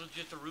handles. It's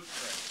just a root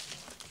tray.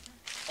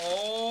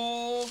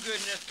 Oh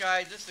goodness,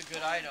 guys, this is a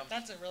good item.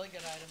 That's a really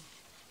good item.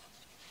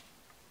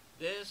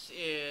 This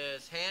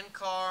is hand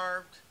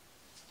carved.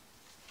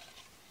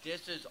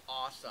 This is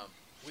awesome.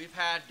 We've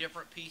had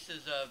different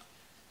pieces of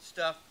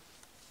stuff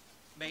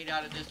made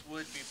out of this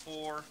wood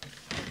before.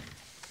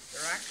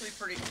 They're actually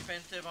pretty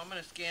expensive. I'm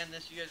going to scan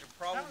this. You guys are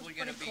probably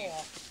going to be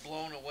cool.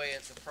 blown away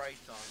at the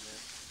price on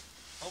this.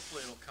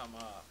 Hopefully it'll come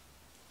up.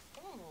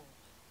 Ooh.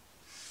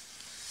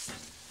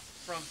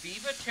 From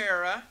Viva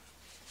Terra.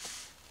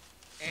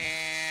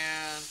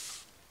 And...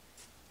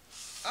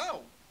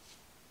 oh.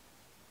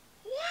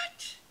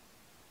 What?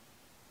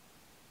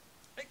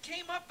 It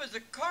came up as a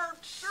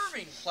carved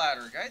serving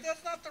platter, guys.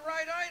 That's not the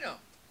right item.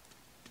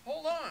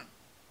 Hold on.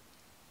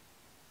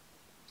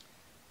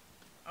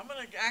 I'm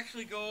going to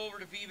actually go over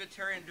to Viva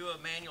Terra and do a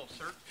manual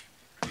search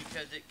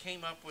because it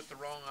came up with the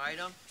wrong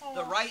item. Oh.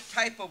 The right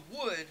type of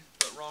wood,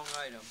 but wrong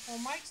item. Well,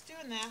 Mike's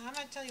doing that. I'm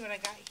going to tell you what I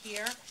got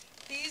here.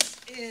 These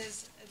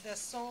is the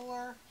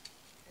solar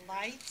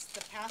lights,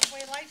 the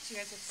pathway lights. You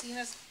guys have seen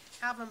us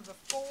have them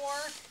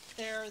before.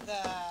 They're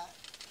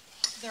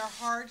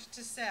hard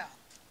to sell.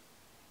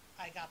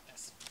 I got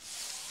this.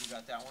 You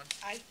got that one?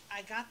 I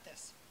got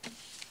this.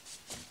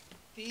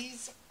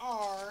 These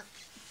are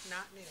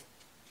not new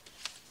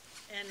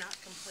and not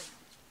complete.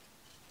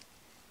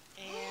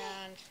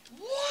 And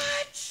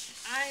what?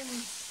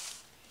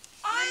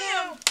 I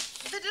know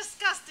the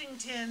disgusting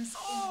tins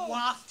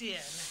walked in.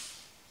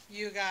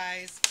 You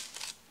guys,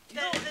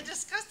 the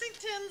disgusting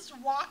tins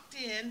walked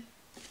in,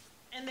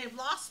 and they've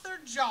lost their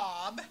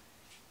job,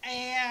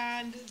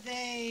 and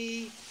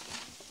they.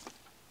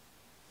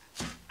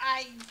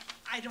 I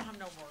don't have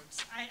no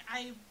words.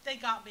 They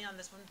got me on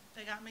this one.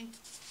 They got me.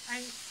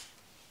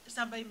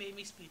 Somebody made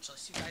me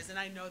speechless, you guys, and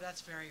I know that's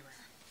very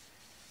rare.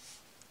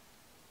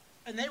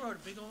 And they wrote a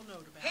big old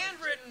note about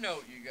Handwritten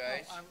note, you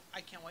guys. Oh,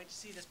 I can't wait to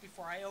see this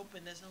before I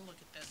open this and look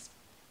at this.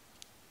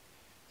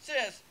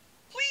 Says,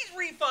 please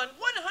refund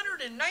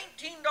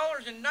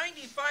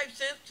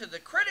 $119.95 to the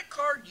credit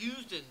card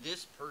used in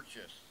this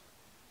purchase.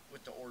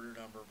 With the order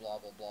number, blah,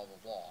 blah, blah, blah,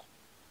 blah.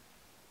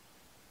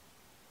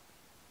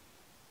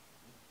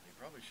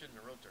 Probably shouldn't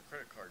have wrote their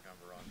credit card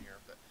number on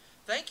here, but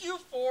thank you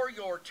for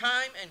your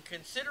time and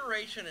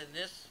consideration in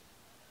this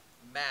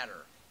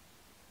matter.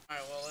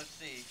 Alright, well, let's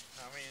see.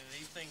 I mean,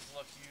 these things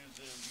look used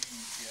and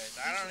abused, guys.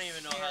 I don't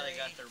even know how they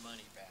got their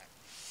money back.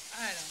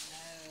 I don't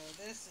know.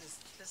 This is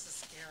a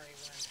scary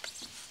one.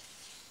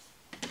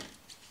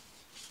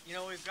 You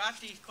know, we've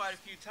got these quite a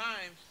few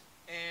times,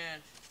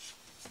 and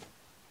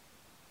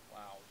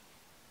wow.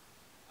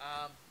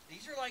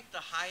 These are like the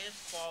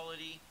highest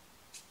quality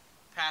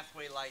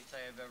pathway lights I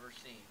have ever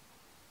seen.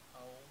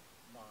 Oh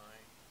my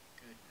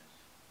goodness.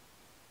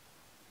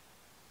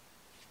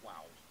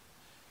 Wow.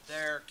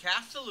 They're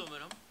cast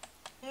aluminum.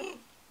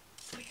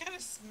 They kind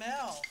of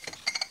smell,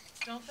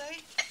 don't they?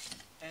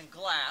 And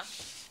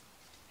glass.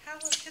 How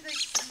can they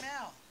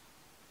smell?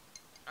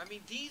 I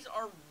mean, these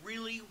are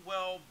really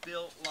well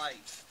built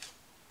lights.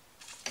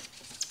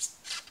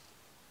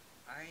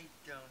 I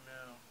don't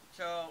know.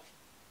 So,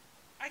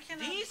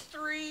 these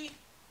three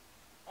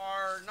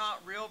are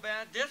not real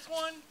bad. This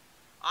one,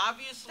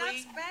 obviously,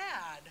 that's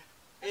bad.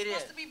 It's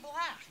supposed to be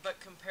black. But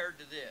compared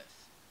to this,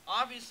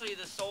 obviously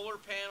the solar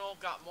panel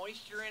got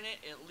moisture in it.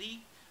 It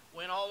leaked,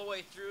 went all the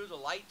way through. The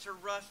lights are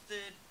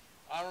rusted.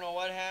 I don't know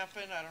what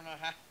happened. I don't know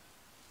how.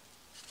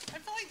 I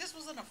feel like this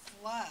was in a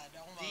flood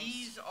almost.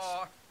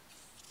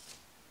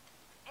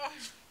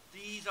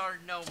 These are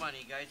no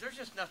money, guys. There's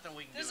just nothing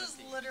we can do with these.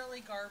 This is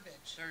literally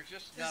garbage. There's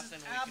just nothing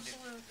we can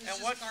do.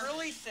 And what's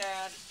really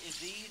sad is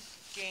these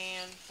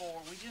scan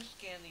for, we just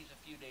scanned these a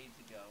few days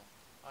ago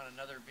on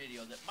another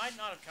video that might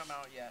not have come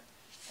out yet.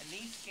 And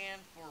these scan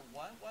for,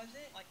 what was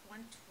it? Like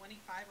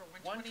 $125 or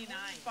 $129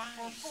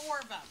 for 4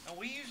 of them. And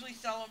we usually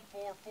sell them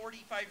for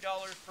 $45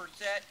 per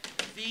set.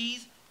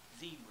 These,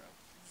 zero.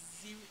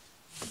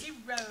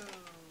 Zero.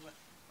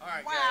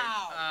 Alright,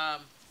 wow.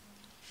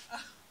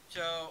 guys.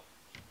 So,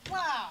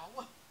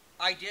 wow.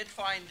 I did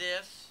find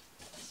this,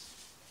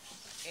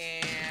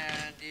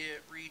 and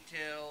it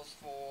retails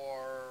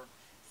for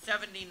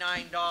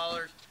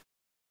 $79.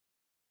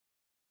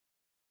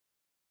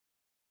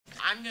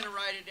 I'm going to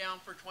write it down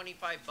for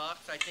 25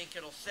 bucks. I think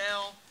it'll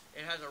sell.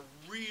 It has a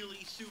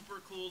really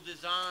super cool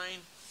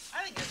design.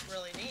 I think it's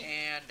really neat.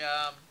 And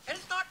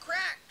it's not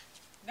cracked.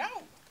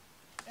 No.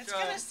 It's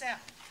going to sell.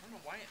 I don't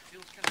know why it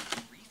feels kind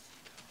of greasy,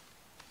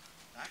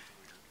 though. That's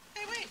weird.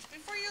 Hey, wait,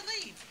 before you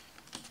leave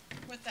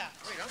with that.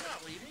 Wait, I'm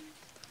not leaving.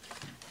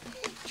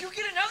 Did you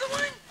get another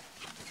one?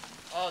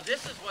 Oh,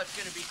 this is what's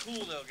going to be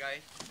cool, though, guys.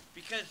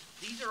 Because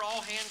these are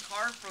all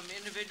hand-carved from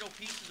individual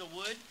pieces of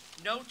wood.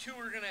 No two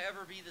are going to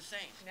ever be the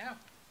same. No.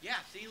 Yeah,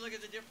 see, look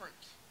at the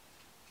difference.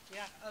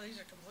 Yeah, oh, these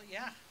are complete,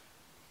 yeah.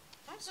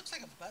 Almost looks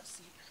like a butt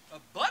seat. A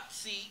butt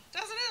seat?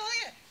 Doesn't it?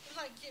 Look at it. It's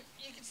like,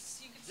 you can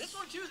this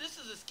one, too, this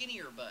is a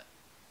skinnier butt.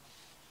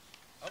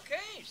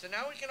 Okay, so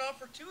now we can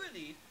offer 2 of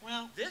these.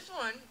 Well. This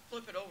one,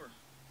 flip it over.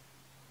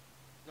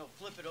 No,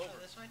 flip it over.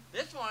 Oh, this one?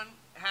 This one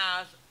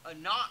has a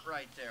knot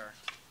right there.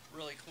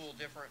 Really cool,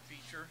 different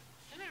feature.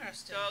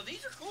 Interesting. So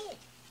these are cool.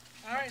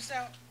 All right, so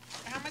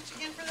how much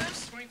again for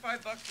those?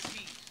 25 bucks a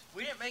piece.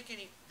 We didn't make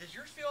any. Does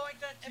yours feel like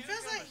that too? It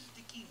feels like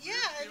sticky. Yeah,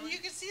 and you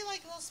can see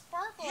like a little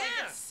sparkle, like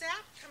it's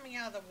sap coming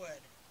out of the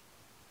wood.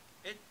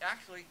 It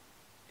actually,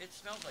 it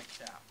smells like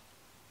sap.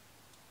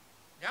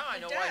 Now I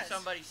know why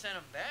somebody sent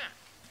them back.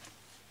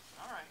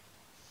 All right.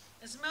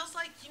 It smells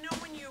like, you know,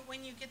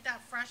 when you get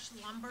that fresh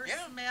lumber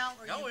smell,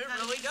 or no, you it cut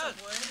really a piece does.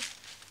 of wood.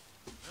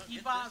 No,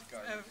 you bought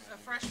a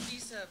fresh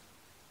piece of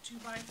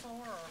 2x4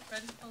 or a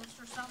fence post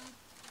or something.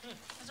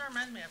 That's what it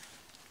reminds me of.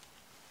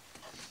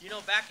 You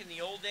know, back in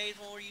the old days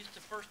when we used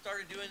to first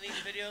started doing these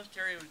videos,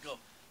 Terry would go,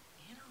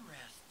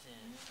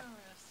 interesting.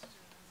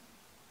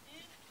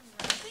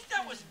 I think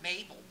that was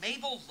Mabel.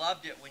 Mabel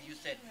loved it when you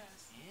said,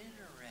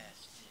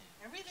 interesting.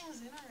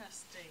 Everything's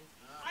interesting.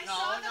 I no,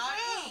 saw the not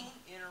boom.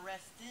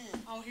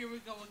 Interesting. Oh, here we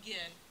go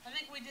again. I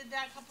think we did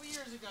that a couple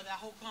years ago, that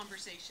whole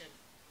conversation.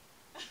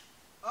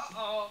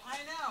 Uh-oh.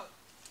 I know.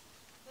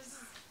 It's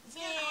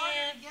getting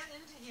harder to get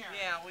into here.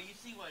 Yeah, well, you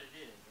see what it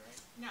is, right?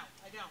 No,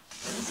 I don't.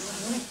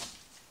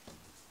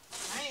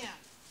 Man.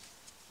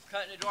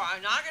 Cutting the door.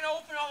 I'm not going to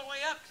open all the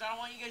way up because I don't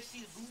want you guys to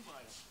see the boom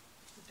item.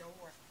 Don't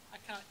worry. I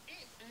kind of...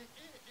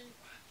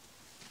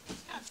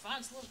 It's kind of fun.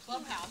 It's a little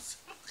clubhouse.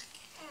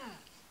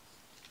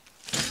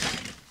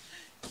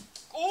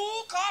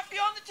 Oh, coffee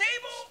on the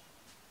table.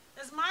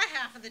 That's my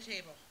half of the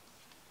table.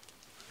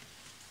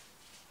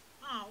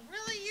 Oh,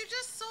 really? You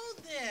just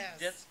sold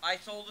this? I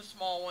sold a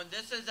small one.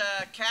 This is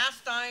a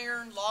cast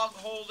iron log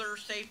holder,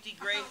 safety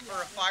grate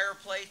for a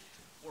fireplace.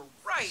 We're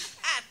right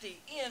at the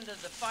end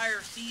of the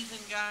fire season,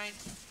 guys.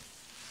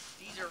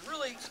 These are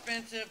really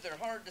expensive. They're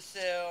hard to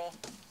sell.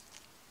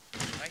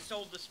 I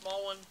sold the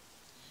small one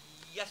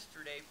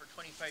yesterday for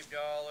 $25.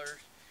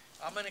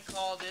 I'm going to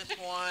call this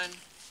one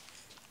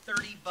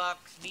 30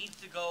 bucks. Needs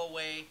to go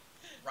away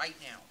right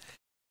now.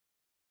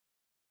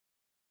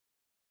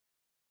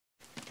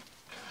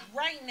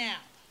 Right now.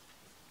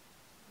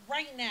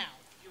 Right now.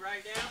 You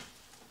write down?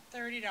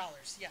 $30,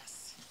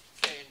 yes.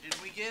 Okay, and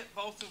did we get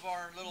both of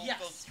our little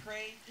those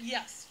trays?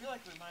 Yes. I feel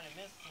like we might have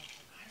missed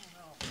something. I don't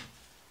know.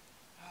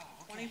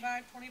 Oh,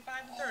 25, 25,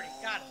 and 30.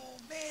 Got it. Oh,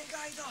 man,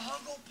 guys, a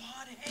Huggle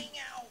Pod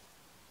hangout.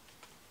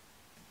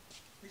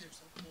 These are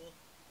so cool.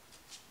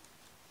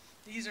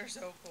 These are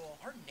so cool.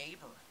 Our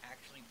neighbor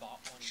actually bought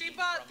one of She these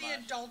bought from the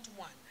us. adult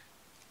one.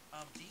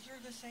 These are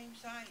the same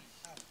size.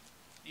 Oh.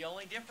 The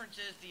only difference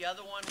is the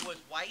other one was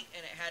white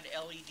and it had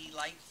LED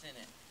lights in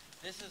it.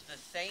 This is the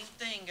same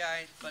thing,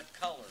 guys, but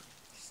colored.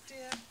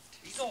 Stiff.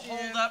 These will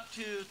hold up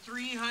to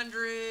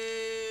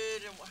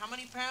 300, and how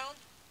many pounds?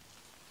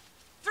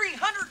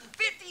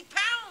 350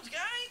 pounds,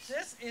 guys!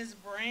 This is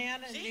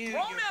brand new, See, you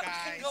grown-ups guys.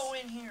 can go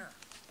in here.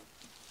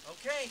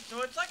 Okay,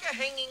 so it's like a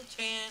hanging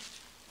tent.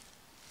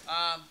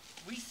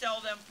 We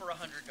sell them for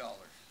 $100.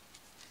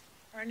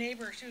 Our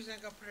neighbor, she was going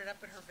to go put it up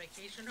at her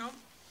vacation home.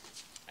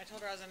 I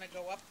told her I was going to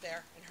go up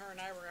there, and her and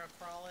I were going to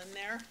crawl in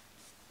there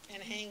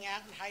and hang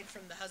out and hide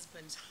from the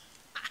husbands.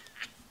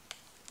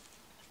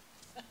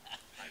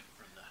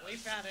 We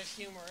found it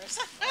humorous.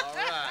 All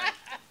right.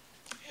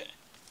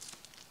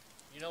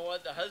 You know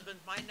what? The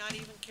husbands might not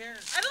even care.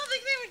 I don't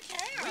think they would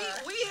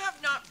care. We have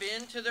not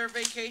been to their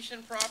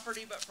vacation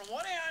property, but from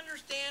what I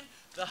understand,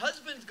 the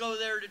husbands go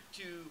there to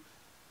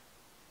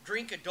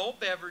drink adult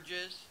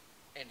beverages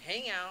and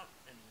hang out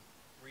and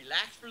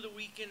relax for the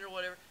weekend or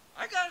whatever.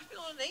 I got a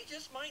feeling they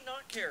just might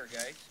not care,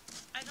 guys.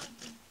 I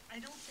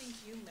don't think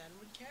you men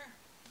would care.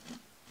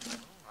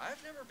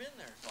 I've never been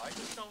there, so I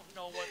just don't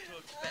know what to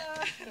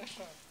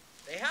expect.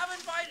 They have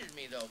invited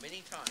me, though,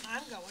 many times.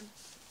 I'm going.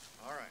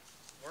 All right.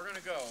 We're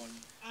going to go.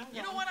 And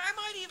you know going. what? I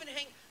might even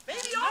hang...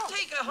 Maybe I'll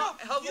take a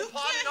Huggle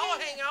Pod and I'll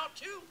hang out,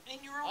 too.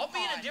 In your own I'll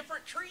be in a pod.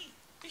 different tree.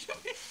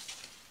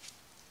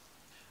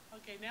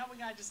 Okay, now we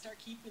got to just start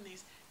keeping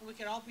these. And we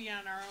could all be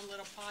on our own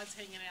little pods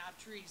hanging out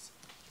trees.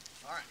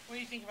 All right. What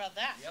do you think about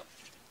that? Yep.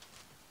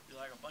 Be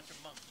like a bunch of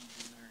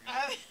monkeys in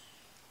there.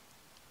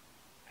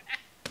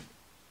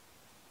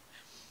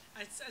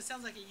 It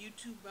sounds like a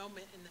YouTube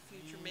moment in the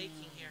future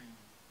making here.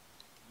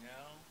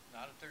 No,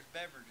 not if there's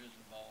beverages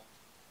involved.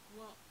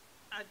 Well,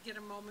 I'd get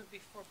a moment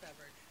before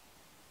beverage.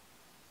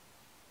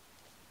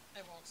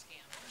 I won't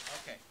scan.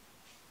 Okay.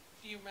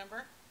 Do you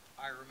remember?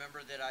 I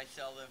remember that I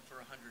sell them for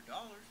 $100.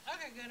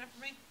 Okay, good enough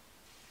for me.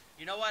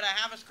 You know what? I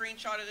have a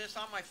screenshot of this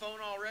on my phone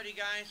already,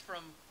 guys,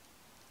 from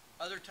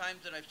other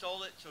times that I've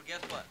sold it. So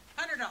guess what?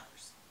 $100.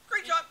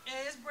 Screenshot.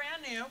 It is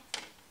brand new.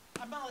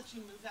 I'm gonna let you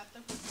move that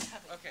though. It's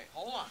heavy. Okay,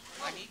 hold on.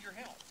 I need your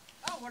help.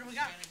 Oh, what do we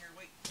got? Standing here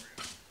waiting for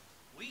you.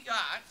 We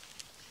got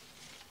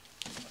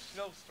a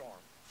snowstorm.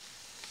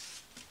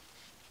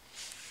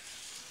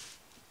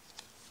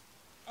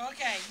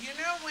 Okay, you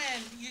know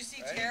when you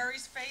see Ready?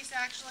 Terry's face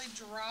actually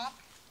drop?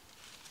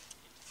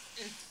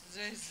 This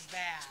is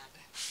bad.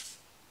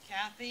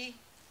 Kathy,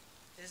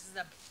 this is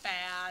a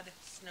bad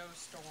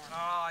snowstorm.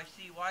 Oh, I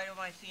see. Why am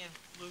I seeing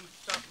loose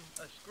something?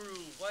 A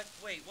screw. What?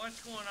 Wait,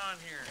 what's going on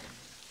here?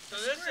 So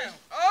this Screw. is.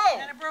 Oh!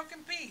 And a broken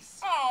piece.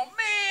 Oh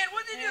man!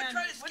 What did you And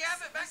try to scab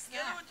it back what's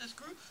together that? with the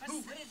screw? What's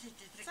Ooh, that? what is it?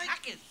 It's It's a like-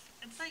 cactus.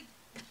 It's like,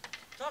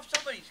 It's off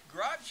somebody's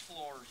garage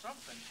floor or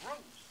something. Gross.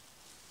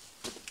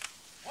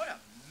 What a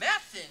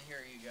mess in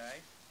here, you guys.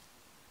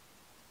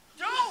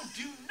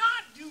 Do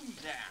not do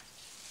that.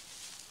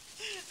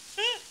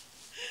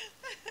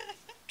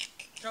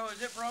 So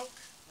is it broke?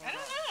 I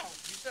don't know.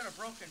 You said a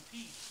broken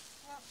piece.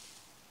 Well,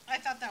 I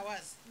thought that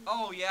was.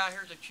 Oh yeah,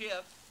 here's a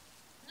chip.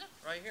 Yeah.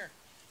 Right here.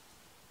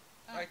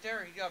 Oh. Right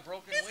there, he got a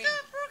broken It's wing.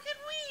 got a broken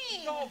wing.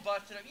 It's all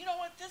busted up. You know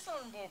what? This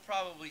one will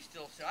probably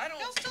still sell. I don't.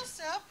 He'll still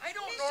sell. I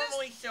don't He's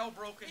normally sell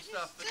broken He's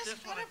stuff, but just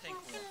this one I got a think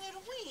broken will.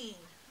 little wing.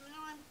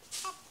 Now I'm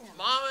popcorn.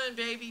 Mama and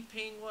baby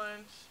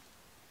penguins.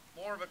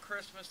 More of a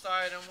Christmas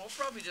item. We'll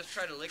probably just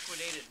try to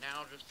liquidate it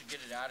now just to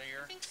get it out of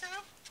here. I think so.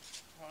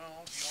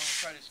 Well, if you want to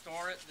try to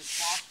store it, this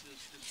box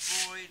is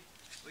destroyed.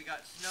 We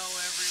got snow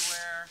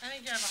everywhere. I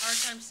think you have a hard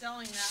time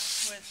selling that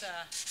with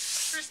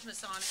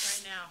Christmas on it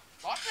right now.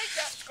 I'll take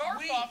that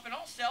scarf off and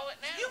I'll sell it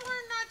now. You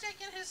were not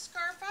taking his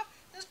scarf off.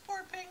 This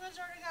poor penguin's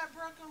already got a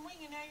broken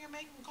wing and now you're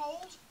making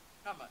cold.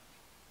 How much?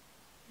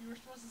 You were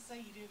supposed to say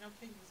you didn't know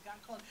penguins got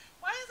cold.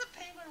 Why is a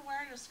penguin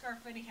wearing a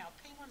scarf anyhow?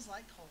 Penguins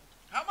like cold.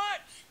 How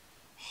much?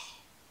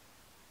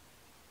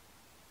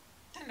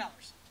 $10. $10,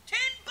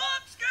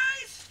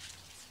 guys!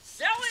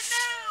 Sell it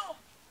now!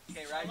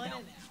 Okay, write it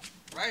down.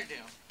 now. Write it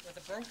down. With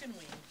a broken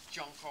wing.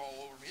 Junk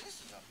all over me.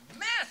 This is a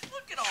mess.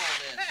 Look at all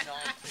this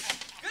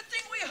nonsense. Good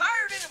thing we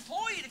hired an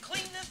employee to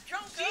clean this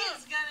junk up.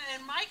 He's gonna,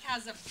 and Mike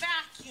has a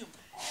vacuum.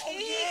 Oh,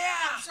 He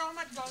yeah. had so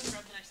much, go and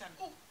grab the next time.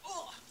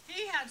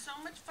 He had so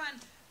much fun.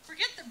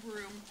 Forget the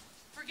broom.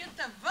 Forget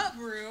the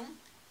broom.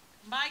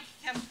 Mike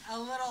has a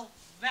little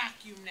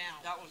vacuum now.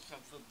 That was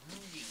some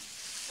brooding.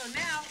 So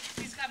now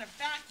he's got a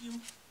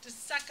vacuum to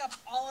suck up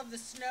all of the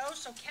snow.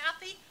 So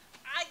Kathy,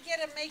 I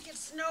get to make it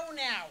snow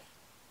now.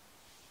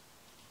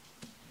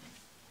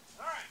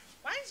 All right.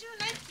 Why does your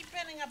knife keep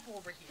bending up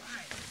over here?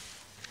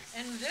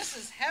 And this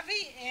is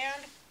heavy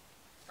and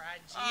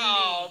fragile.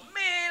 Oh,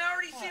 man, I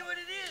already see what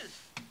it is.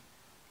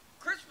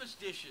 Christmas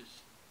dishes.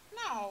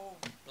 No.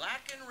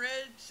 Black and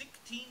red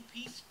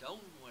 16-piece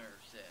stoneware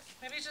set.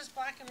 Maybe it's just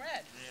black and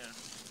red. Yeah.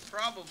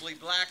 Probably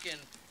black and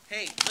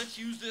Hey, let's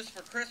use this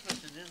for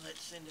Christmas and then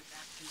let's send it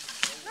back to the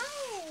store.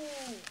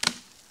 No.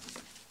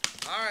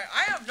 Alright,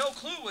 I have no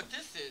clue what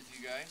this is,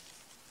 you guys.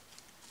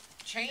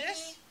 Cheney?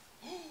 This?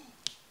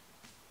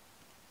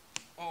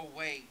 Oh,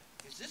 wait.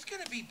 Is this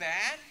going to be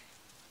bad?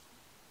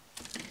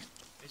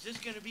 Is this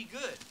going to be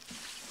good?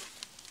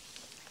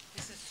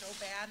 This is so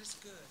bad it's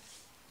good.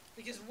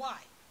 Because why?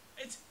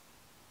 It's...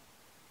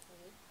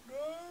 I'm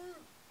going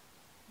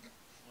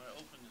to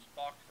open this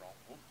box wrong.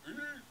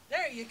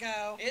 There you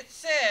go. It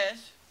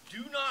says,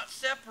 do not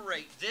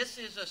separate. This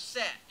is a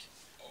set.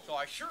 So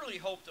I surely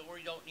hope that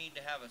we don't need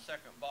to have a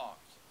second box.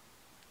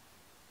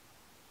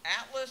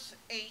 Atlas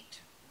 8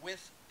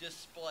 with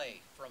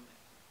display from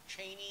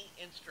Cheney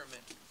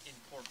Instrument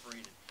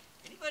Incorporated.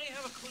 Anybody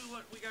have a clue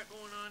what we got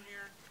going on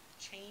here?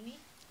 Cheney?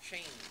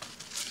 Cheney.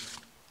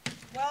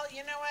 Well,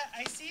 you know what?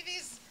 I see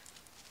these.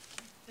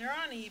 They're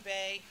on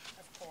eBay,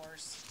 of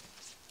course.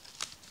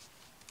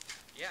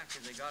 Yeah,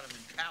 because they got them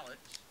in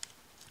pallets.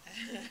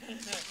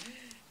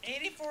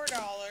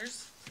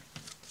 $84.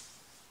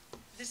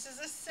 This is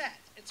a set.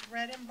 It's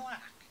red and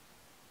black.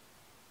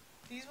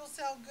 These will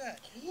sell good.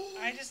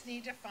 I just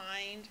need to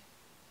find...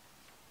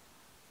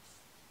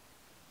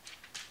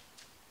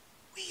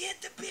 We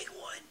hit the big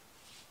one.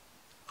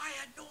 I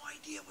had no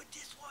idea what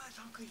this was.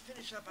 How could you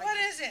finish up? What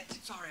is it?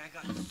 Sorry, I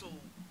got so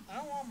I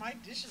don't want my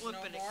dishes no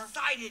flippin' more.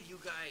 excited, you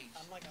guys.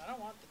 I'm like, I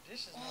don't want the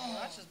dishes no Oh,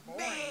 more. That's just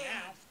boring man.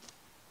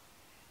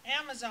 now.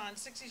 Amazon,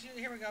 62.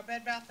 Here we go.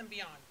 Bed Bath &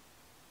 Beyond.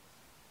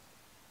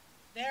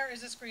 There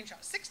is a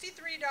screenshot.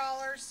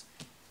 $63.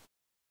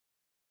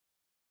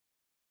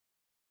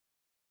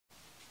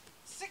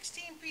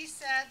 16-piece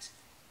set.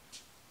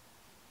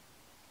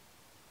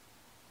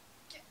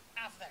 Get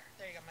out of there.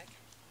 There you go, Mike.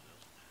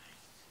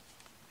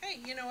 Hey,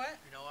 you know what?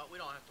 You know what? We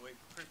don't have to wait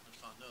for Christmas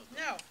on those.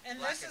 No, and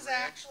Black this and is red.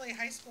 actually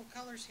high school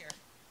colors here.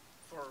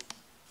 For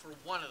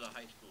one of the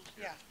high schools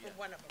here. Yeah, for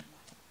one of them.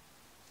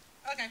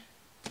 Okay.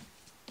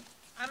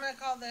 I'm going to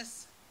call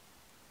this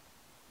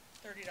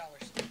 $30.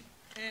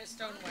 And it's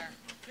stoneware.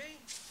 Okay.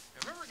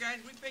 Remember, guys,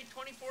 we paid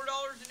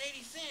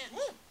 $24.80. Woo!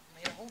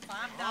 Made a whole $5.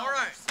 All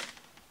right.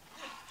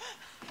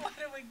 What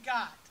do we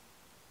got?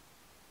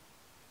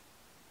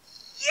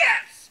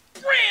 Yes!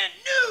 Brand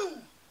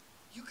new!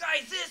 You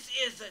guys, this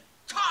is a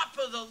top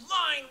of the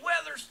line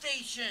weather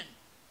station.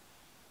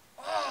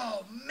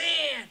 Oh,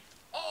 man.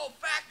 All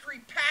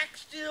factory pack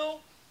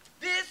still.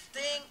 This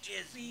thing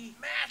is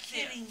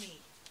massive. Kidding me.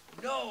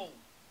 No.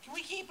 Can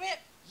we keep it?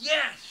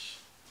 Yes.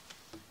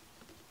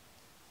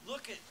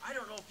 Look at, I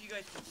don't know if you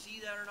guys can see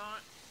that or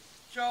not.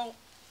 So,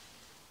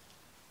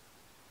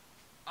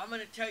 I'm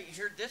going to tell you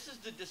here, this is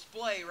the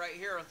display right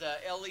here of the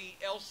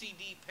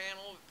LCD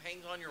panel that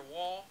hangs on your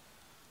wall.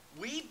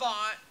 We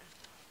bought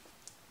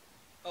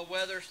a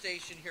weather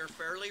station here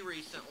fairly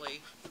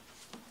recently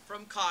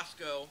from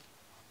Costco.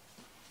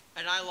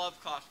 And I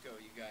love Costco,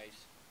 you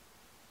guys.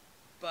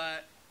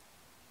 But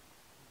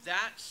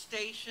that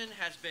station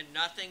has been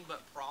nothing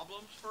but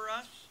problems for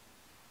us.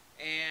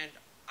 And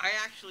I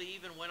actually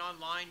even went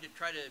online to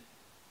try to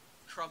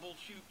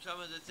troubleshoot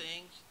some of the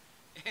things.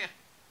 And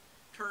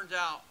turns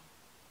out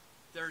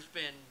there's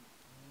been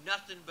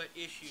nothing but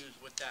issues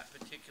with that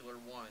particular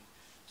one.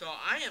 So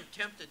I am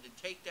tempted to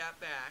take that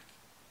back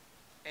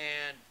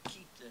and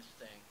keep this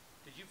thing.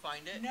 Did you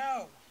find it?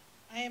 No.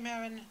 I am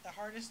having the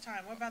hardest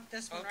time. What about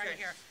this one right Okay.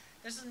 here?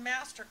 This is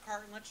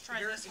MasterCard, and let's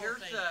try this whole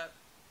Here's thing.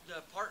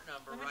 the part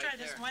number Let me right try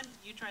there. this one.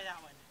 You try that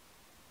one.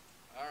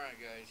 All right,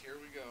 guys, here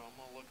we go. I'm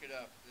gonna look it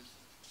up. This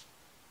is,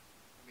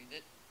 I mean,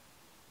 it.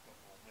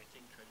 Oh, my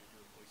thing tried to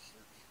do a voice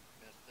search,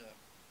 messed up.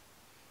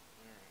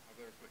 All right, I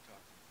better quit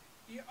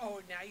talking. Oh,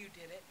 now you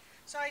did it.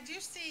 So I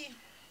do see.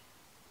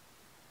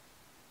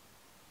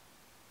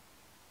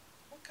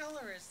 What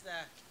color is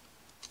the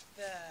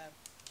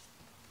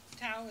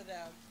tower?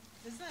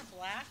 Isn't that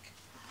black?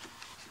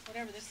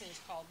 Whatever this thing's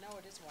called. No,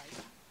 it is white.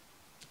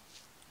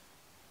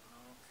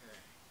 Okay.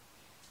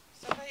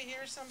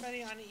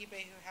 Somebody on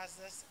eBay who has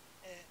this.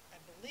 I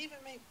believe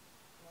it may.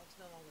 Well, it's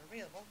no longer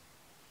available.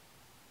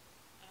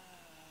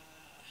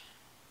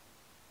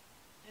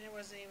 And it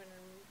wasn't even.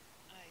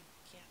 I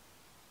can't.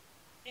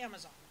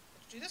 Amazon.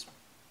 Let's do this one.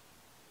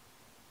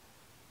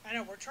 I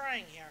know we're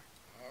trying here.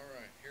 All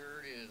right,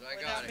 here it is. I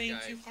got Without it, being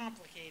guys. too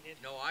complicated.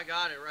 No, I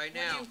got it right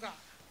What now. do you got?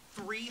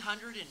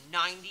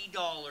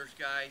 $390,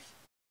 guys.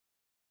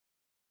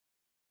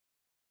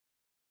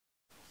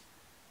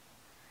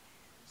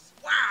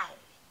 Wow.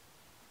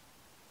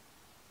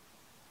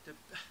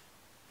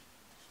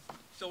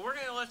 So we're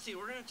gonna, let's see,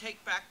 we're gonna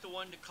take back the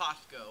one to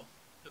Costco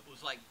that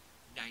was like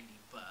 $90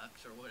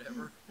 or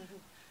whatever.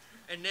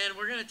 And then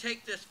we're gonna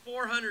take this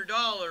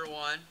 $400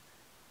 one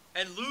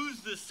and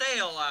lose the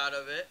sale out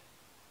of it,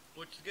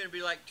 which is gonna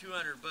be like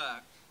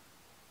 $200.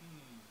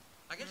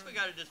 I guess we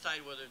gotta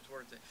decide whether it's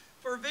worth it.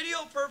 For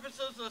video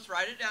purposes, let's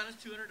write it down as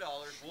 $200.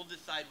 We'll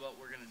decide what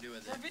we're gonna do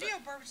with it. For video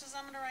purposes,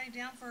 I'm going to write it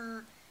down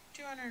for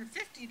 $250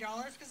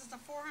 because it's a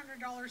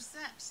 $400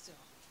 set still.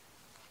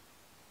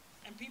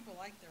 And people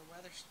like their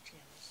weather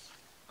channels.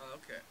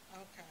 Okay.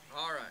 Okay.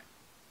 All right.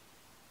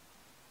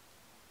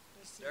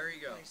 Let's see There what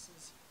you go.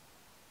 places.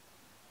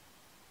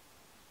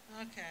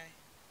 Okay.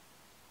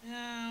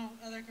 No,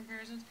 other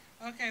comparisons.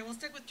 Okay, we'll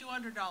stick with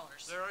 $200.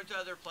 There are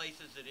other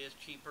places it is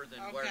cheaper than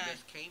where Okay.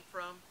 this came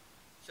from.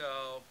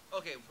 So,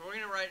 okay, we're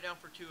going to write it down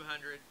for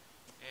 200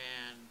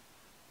 and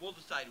we'll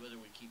decide whether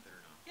we keep it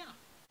or not. Yeah.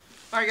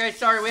 All right, guys,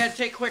 sorry, we had to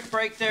take a quick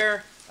break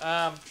there.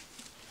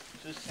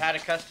 Just had a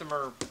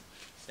customer,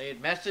 they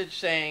had messaged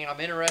saying, I'm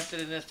interested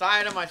in this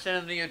item. I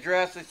sent them the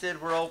address. They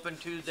said we're open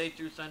Tuesday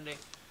through Sunday.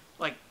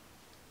 Like,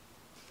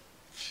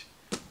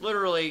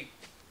 literally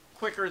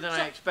quicker than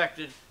I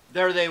expected.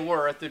 There they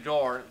were at the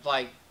door.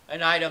 Like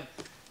an item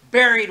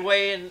buried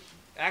way in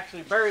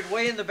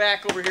the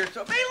back over here.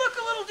 So it may look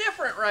a little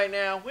different right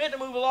now. We had to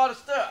move a lot of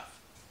stuff.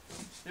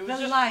 It was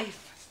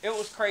life. It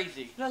was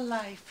crazy. The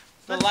life.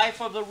 The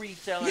life of the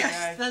reseller,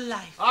 yes, guys. the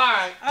life. All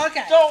right.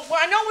 Okay. So well,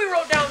 I know we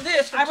wrote down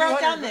this. For I wrote 200,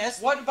 down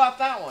this. What about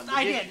that one?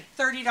 I did.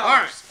 $30. All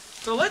right.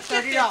 So let's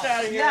get this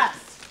out of here.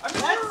 Yes. I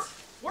mean,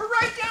 we're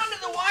right down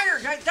to the wire,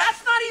 guys.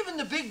 That's not even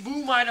the big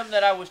boom item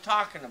that I was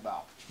talking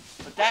about.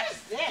 But that,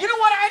 you know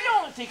what? I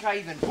don't think I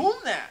even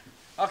boomed that.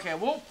 Okay,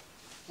 we'll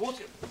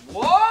see.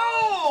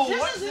 Whoa!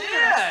 This is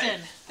interesting.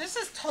 This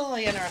is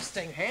totally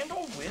interesting.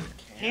 Handle with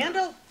care.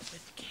 Handle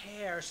with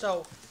care.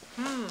 So,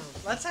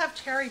 let's have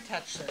Terry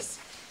touch this.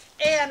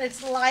 And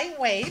it's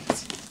lightweight.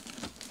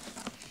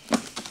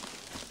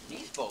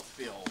 These both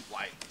feel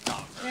like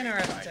not very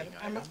Interesting.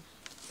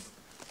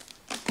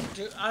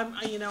 I'm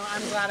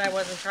glad I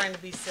wasn't trying to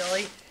be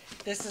silly.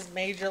 This is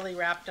majorly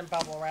wrapped in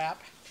bubble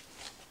wrap.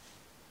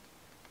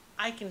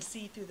 I can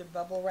see through the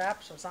bubble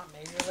wrap, so it's not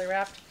majorly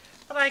wrapped.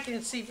 But I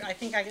can see. I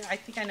think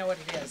I know what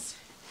it is.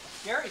 The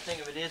scary thing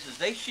of it is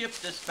they ship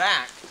this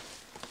back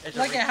as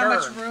Look a at how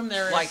much return, room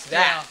there is. like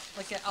that. Yeah.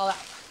 Look at all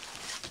that.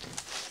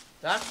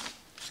 That's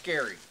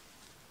scary.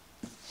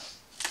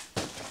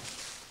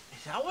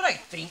 Is that what I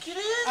think it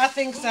is? I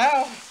think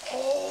so.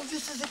 Oh,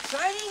 this is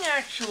exciting,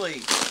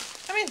 actually.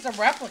 I mean, it's a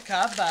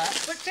replica, but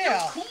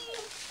still. Cool.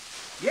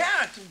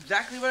 Yeah, it's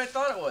exactly what I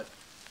thought it was.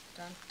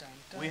 Dun, dun,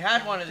 dun, We had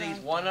dun, one of dun, these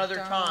dun, one other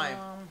dun.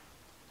 time.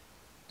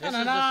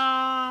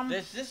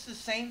 This is this the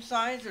same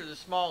size or the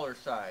smaller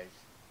size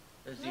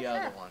as the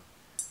other one?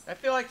 I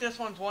feel like this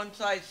one's one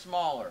size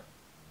smaller.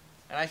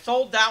 And I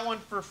sold that one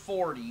for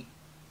 $40.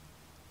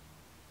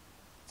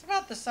 It's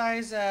about the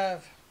size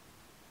of...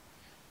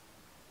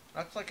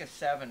 That's like a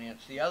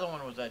 7-inch. The other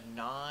one was a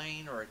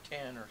 9 or a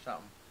 10 or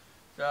something.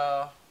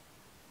 So,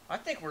 I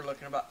think we're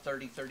looking about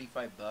 30,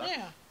 35 bucks.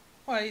 Yeah.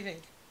 What do you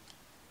think?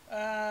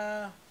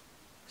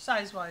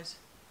 Size-wise.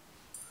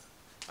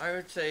 I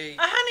would say A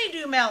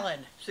honeydew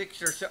melon.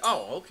 6 or 7.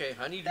 Oh, okay.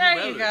 Honeydew There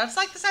melon. you go. It's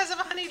like the size of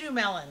a honeydew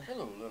melon.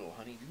 Hello, little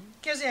honeydew.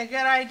 Gives you a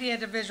good idea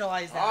to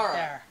visualize that. All right.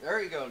 There.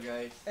 There you go,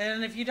 guys.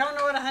 And if you don't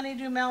know what a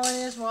honeydew melon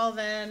is, well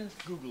then...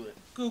 Google it.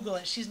 Google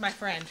it. She's my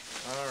friend.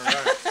 All right.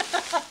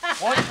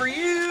 One for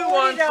you,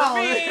 one for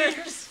me.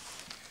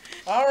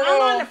 I don't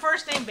know. I'm on a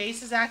first name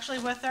basis actually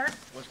with her.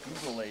 What's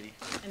Google, lady?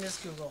 And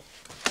just Google.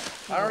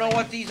 I don't know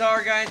what these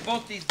are, guys.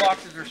 Both these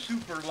boxes are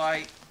super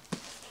light.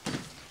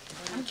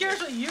 I'm curious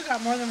what you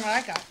got more than what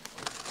I got.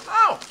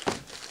 Oh!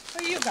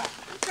 What you got?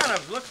 It kind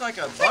of looks like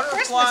a It's like butterfly.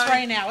 Christmas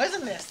right now,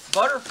 isn't this?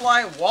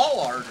 Butterfly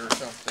wall art or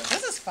something.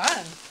 This is fun.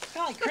 It's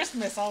kind of like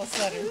Christmas all of a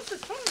sudden. This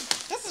is fun.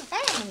 This is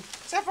fun.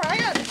 Except for I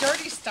got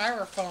dirty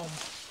styrofoam.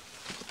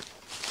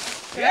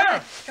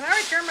 Yeah. Can I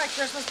return my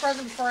Christmas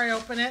present before I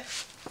open it?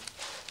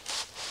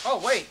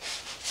 Oh, wait.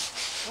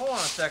 Hold on a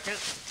second.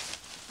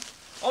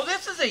 Oh,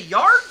 this is a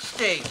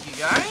yardstick, you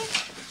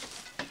guys.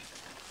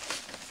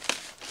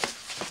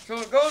 So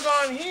it goes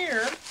on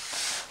here,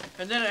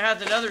 and then it has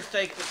another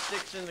stake that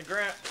sticks in the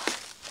ground.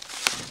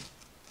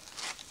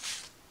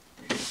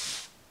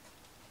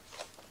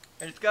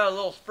 And it's got a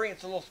little spring.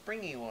 It's a little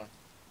springy one.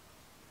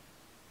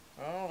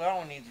 Oh, that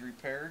one needs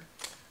repaired.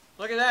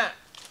 Look at that.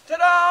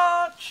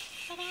 Ta-da!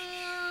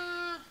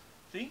 Ta-da!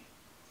 See?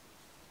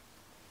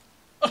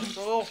 It's a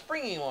little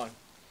springy one.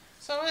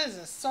 So what is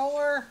this?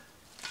 Solar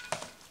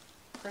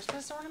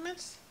Christmas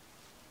ornaments?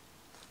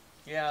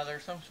 Yeah, they're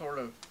some sort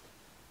of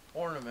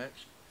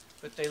ornaments,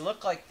 but they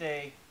look like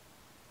they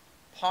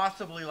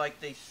possibly like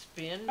they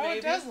spin. Oh, maybe.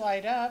 it does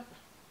light up.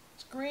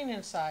 It's green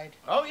inside.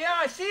 Oh yeah,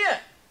 I see it.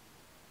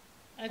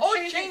 It's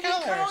It's changing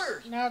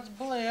colors. Now it's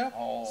blue.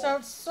 Oh. So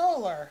it's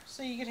solar.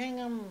 So you could hang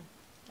them,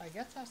 I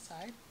guess,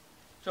 outside.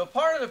 So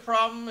part of the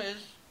problem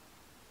is,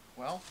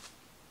 well,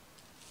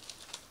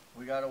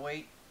 we gotta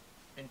wait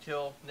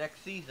until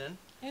next season.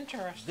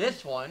 Interesting.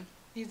 This one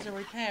needs a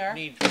repair.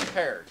 needs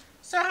repaired.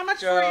 So how much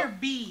for your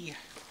bee?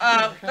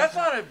 That's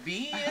not a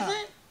bee, is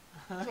it?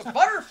 It's a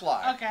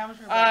butterfly. Okay, how much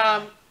for a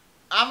butterfly?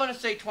 I'm gonna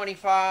say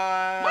 $25.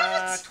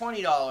 What?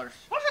 $20.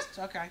 What?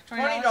 Okay,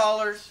 $20.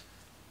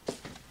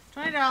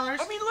 $20.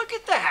 I mean, look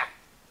at that.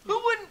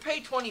 Who wouldn't pay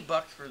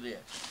 $20 for this?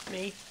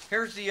 Me.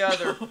 Here's the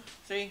other.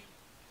 See?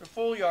 The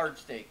full yard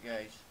steak,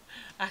 guys.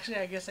 Actually,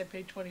 I guess I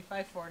paid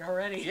 $25 for it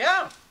already.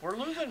 Yeah, we're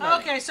losing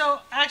money. Okay, so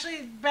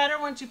actually better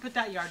once you put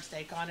that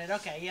yardstick on it.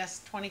 Okay,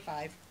 yes,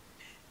 $25.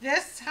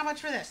 This, how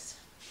much for this?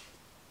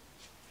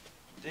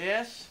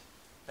 This,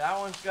 that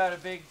one's got a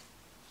big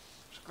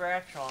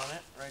scratch on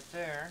it right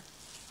there.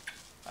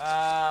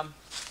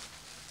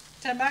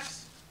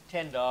 $10?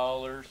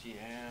 $10,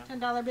 yeah.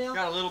 $10 bill?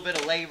 Got a little bit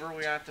of labor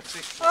we have to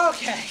fix.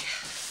 Okay.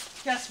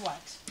 Guess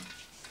what?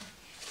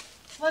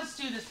 Let's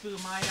do this boom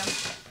item.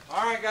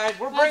 All right, guys,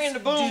 we're bringing the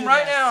boom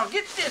right now.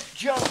 Get this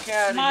junk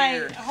out of here.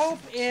 My hope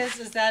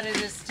is that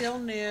it is still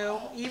new.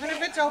 Even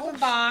if it's open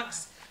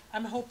box,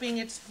 I'm hoping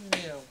it's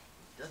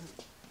new.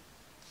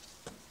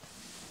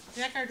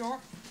 Jack our door.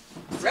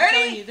 Ready? I'm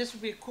telling you, this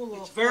would be a cool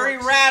little. It's very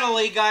fort.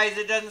 rattly, guys.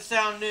 It doesn't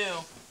sound new.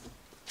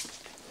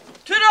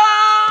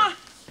 Ta-da!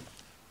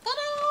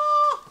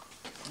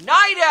 Ta-da!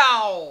 Night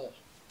Owl.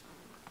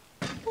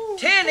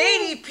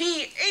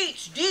 1080p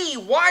HD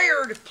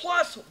wired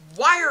plus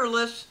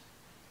wireless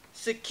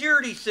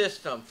security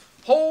system.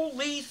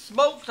 Holy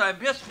smokes, I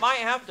just might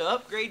have to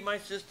upgrade my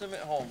system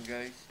at home,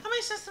 guys. How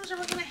many systems are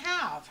we going to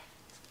have?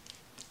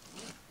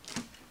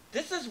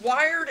 This is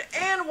wired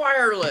and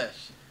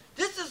wireless.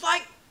 This is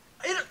like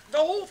the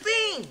whole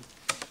thing.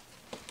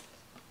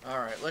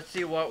 Alright, let's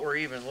see what we're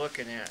even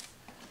looking at.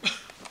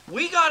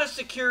 We got a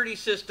security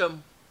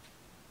system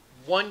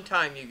one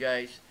time, you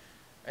guys,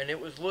 and it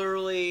was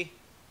literally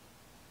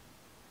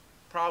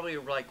probably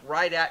like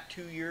right at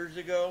 2 years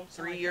ago,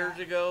 3 years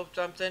ago,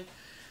 something.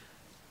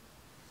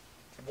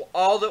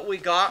 All that we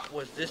got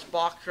was this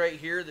box right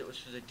here that was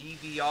for the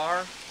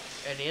DVR,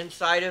 and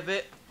inside of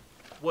it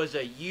was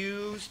a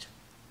used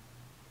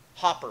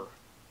hopper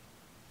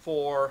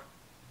for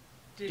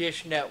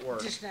Dish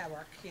Network. Dish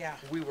Network, yeah.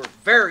 We were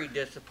very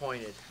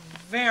disappointed.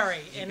 Very.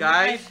 You and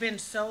guys, I've been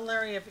so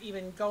leery of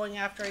even going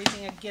after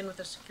anything again with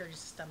the security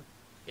system.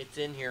 It's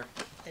in here.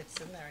 It's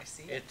in there, I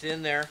see it. It's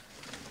in there.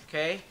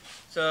 Okay,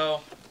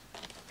 so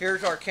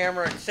here's our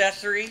camera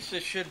accessories.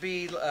 This should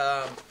be,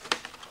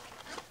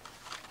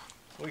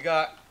 we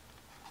got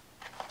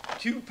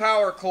 2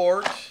 power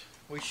cords.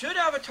 We should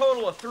have a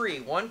total of 3.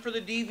 1 for the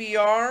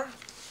DVR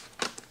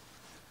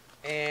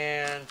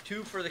and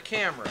 2 for the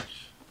cameras.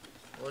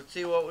 Let's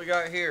see what we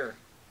got here.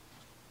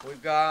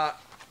 We've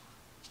got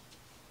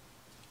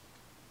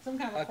some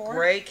kind of a cord.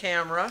 gray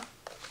camera.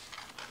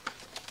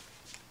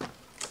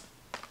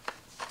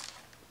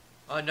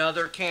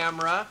 Another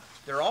camera.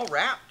 They're all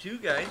wrapped too,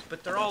 guys,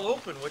 but they're all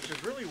open, which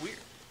is really weird.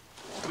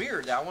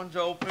 Weird. That one's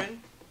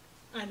open.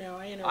 I know.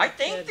 I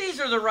think these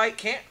are the right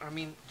I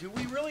mean, do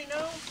we really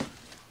know?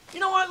 You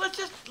know what?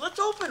 Let's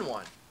open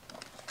one.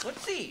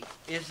 Let's see.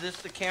 Is this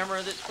the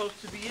camera that's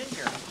supposed to be in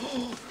here?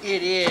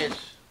 It is.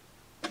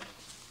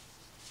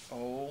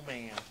 Oh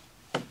man.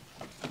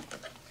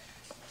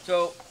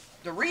 So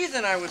the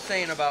reason I was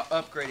saying about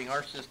upgrading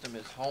our system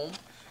as home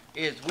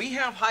is we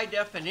have high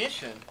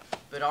definition,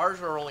 but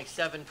ours are only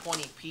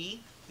 720p.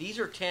 These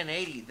are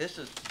 1080. This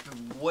is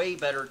way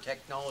better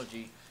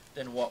technology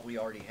than what we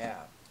already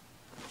have.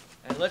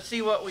 And let's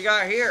see what we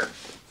got here.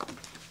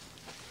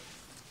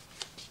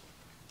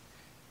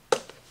 I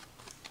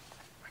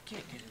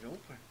can't get it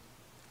open.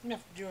 You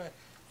have to do a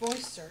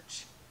voice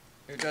search.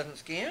 It doesn't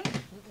scan?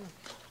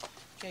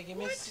 Okay, give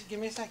me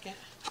a second.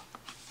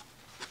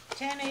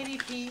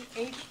 1080p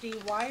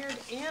HD wired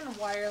and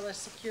wireless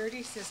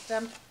security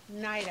system,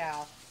 Night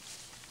Owl.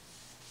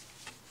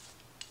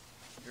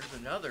 There's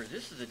another.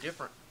 This is a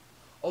different.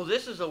 Oh,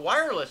 this is a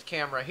wireless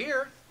camera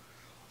here.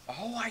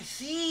 Oh, I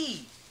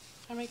see.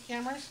 How many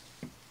cameras?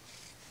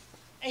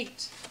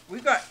 8.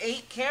 We've got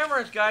 8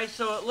 cameras, guys,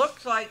 so it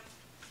looks like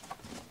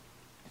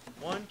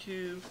 1,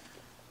 2,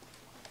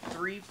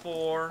 3,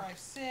 4, 5,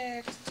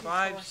 6,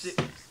 5,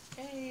 6.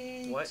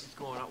 8. What is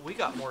going on? We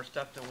got more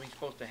stuff than we're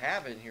supposed to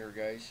have in here,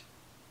 guys.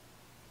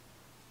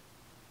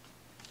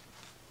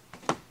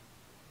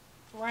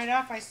 Right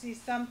off, I see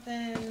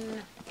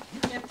something,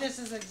 if this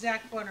is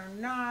exact one or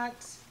not.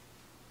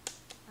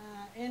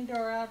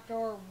 Indoor,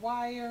 outdoor,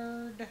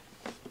 wired.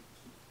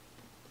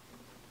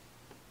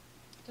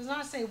 Does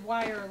not say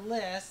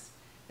wireless.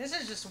 This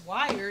is just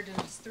wired, and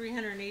it's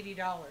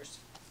 $380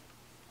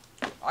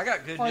 I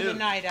got good for news. the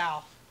Night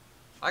Owl.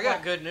 I got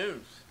What? good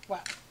news.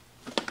 What?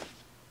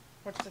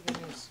 What's the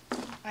good news?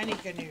 I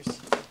need good news.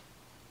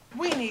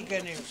 We need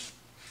good news.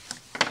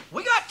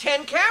 We got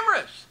 10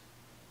 cameras.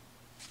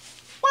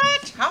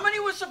 What? How many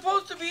was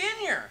supposed to be in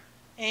here?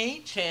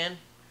 8? 10.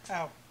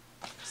 Oh.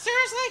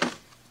 Seriously?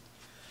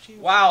 2,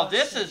 Wow, 4,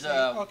 this 6, is 8.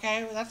 a...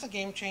 Okay, well, that's a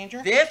game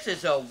changer. This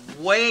is a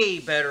way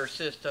better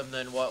system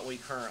than what we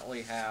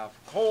currently have.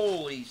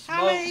 Holy smokes,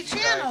 How many you guys.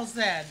 channels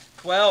then?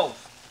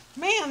 12.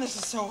 Man, this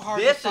is so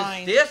hard to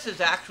find. This is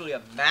actually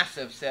a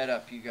massive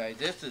setup, you guys.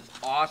 This is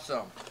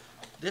awesome.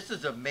 This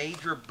is a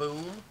major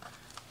boom.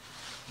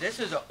 This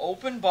is an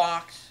open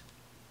box,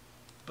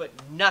 but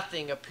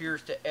nothing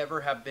appears to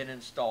ever have been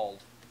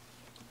installed.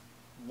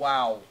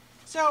 Wow.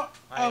 So,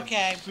 I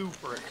okay. am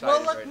super excited.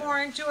 We'll look right more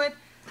now. into it.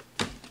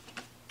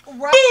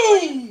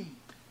 Roughly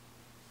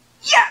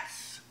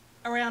Yes!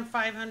 around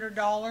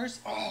 $500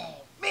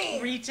 Oh,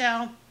 man.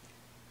 retail.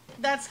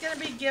 That's going to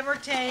be give or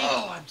take.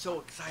 Oh, I'm so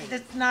excited.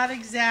 That's not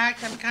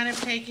exact. I'm kind of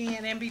taking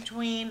it in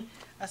between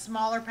a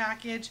smaller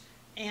package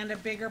and a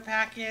bigger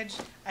package.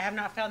 I have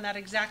not found that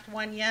exact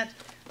one yet.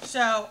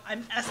 So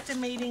I'm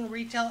estimating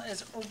retail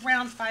is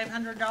around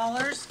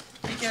 $500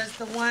 because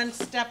the one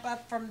step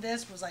up from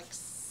this was like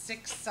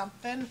 6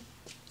 something.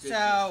 This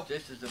So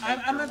this is the I'm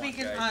gonna major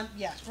be one, on. guys.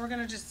 Yes, we're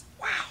gonna just.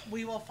 Wow.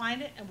 We will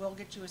find it and we'll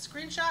get you a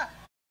screenshot.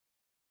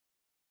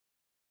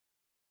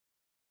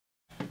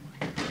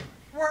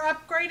 We're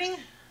upgrading.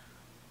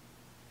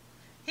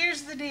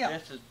 Here's the deal.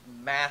 This is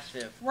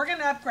massive. We're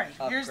gonna upgrade.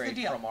 Here's the Upgrade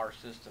deal. from our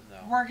system,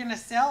 though. We're gonna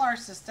sell our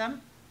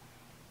system.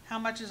 How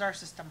much is our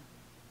system?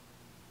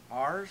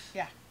 Ours?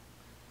 Yeah.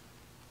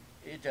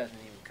 It doesn't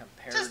even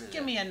compare. Just to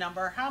give me a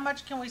number. How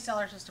much can we sell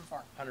our system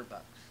for? $100.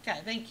 Okay,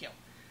 thank you.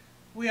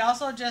 We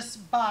also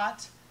just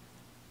bought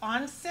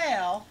on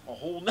sale A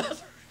whole nother.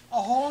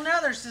 a whole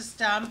nother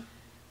system,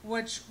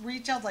 which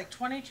retailed like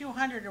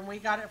 $2,200, and we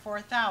got it for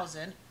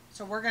 $1,000.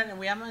 So we're gonna, and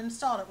we haven't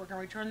installed it. We're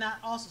gonna return that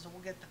also, so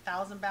we'll get the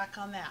 $1,000 back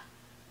on that.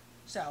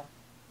 So,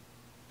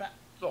 but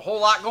There's a whole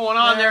lot going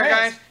on there,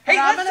 guys. is. Hey,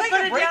 But I'm let's gonna take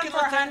put a it break down and for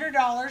let's take-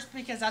 $100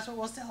 because that's what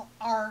we'll sell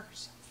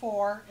ours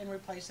for in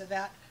replace of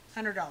that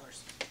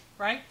 $100.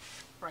 Right?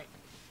 Right.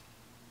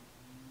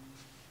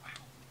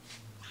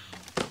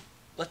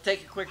 Let's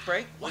take a quick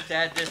break. Let's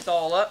add this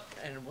all up,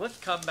 and let's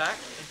come back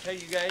and tell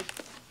you guys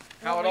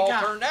how What it we all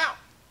got. turned out.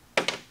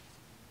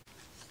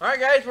 All right,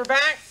 guys, we're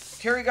back.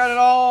 Terry got it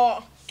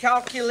all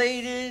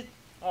calculated,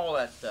 all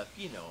that stuff.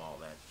 You know all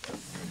that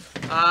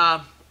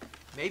stuff.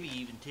 Maybe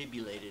even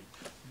tabulated.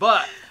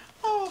 But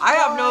Oh, I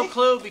have no boy.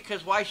 clue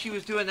because while she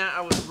was doing that, I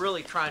was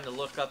really trying to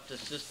look up the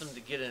system to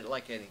get an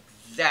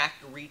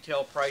exact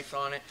retail price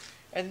on it.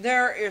 And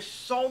there is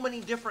so many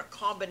different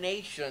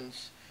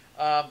combinations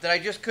that I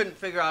just couldn't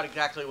figure out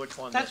exactly which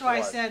one That's this why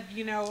was. I said,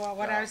 you know,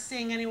 what Yeah. I was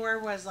seeing anywhere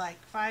was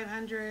like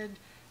 500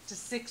 to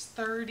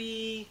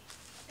 630.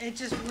 It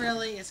just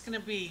really, it's going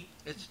to be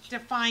It's,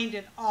 defined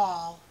it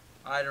all.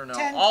 I don't know.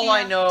 10 All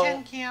I know,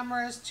 10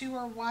 cameras, 2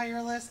 are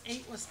wireless,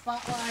 8 with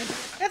spotlight.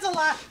 It's a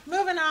lot.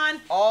 Moving on.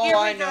 all Here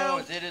I we know go.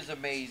 is it is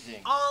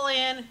amazing. All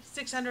in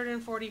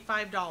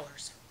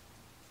 $645.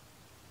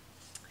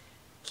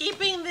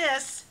 Keeping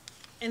this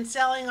and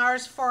selling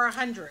ours for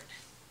 $100.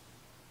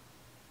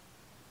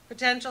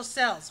 Potential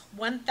sales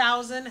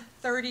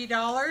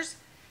 $1,030.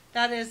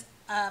 That is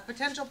a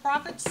potential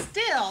profit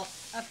still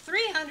of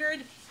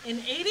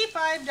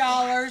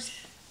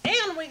 $385,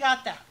 and we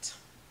got that.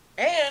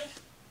 And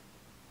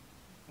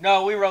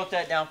no, we wrote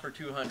that down for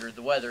 200.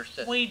 The weather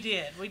system. We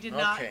did. We did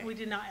Okay. not. We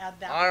did not add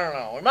that. I don't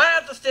know. We might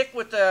have to stick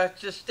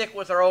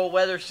with our old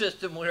weather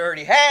system we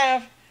already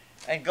have,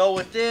 and go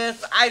with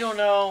this. I don't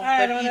know. I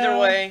But don't either know.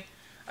 way,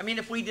 I mean,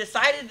 if we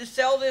decided to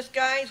sell this,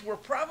 guys, we're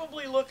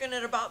probably looking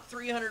at about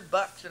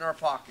 $300 in our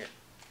pocket.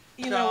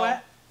 You know So-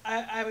 what?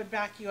 I would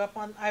back you up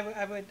on. I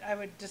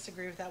would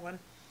disagree with that one,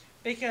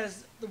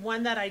 because the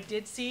one that I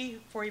did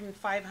see for even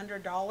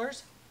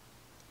 $500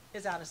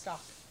 is out of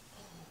stock.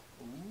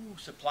 Ooh,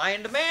 supply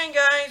and demand,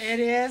 guys. It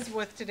is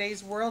with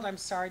today's world. I'm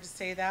sorry to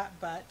say that,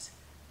 but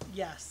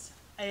yes.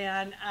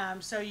 And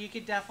so you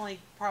could definitely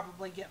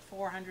probably get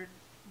 400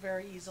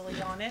 very easily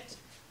on it.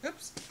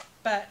 Oops.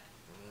 But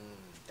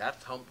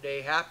That's hump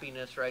day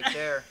happiness right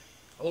there.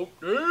 Hump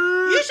day.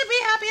 you should be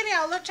happy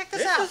anyhow. Look, check this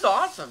This out. is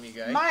awesome, you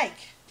guys.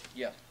 Mike,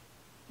 Yeah.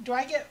 do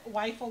I get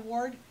wife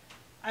award?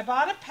 I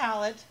bought a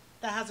pallet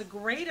that has a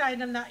great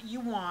item that you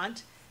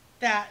want,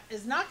 that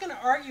is not going to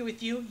argue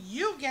with you.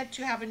 You get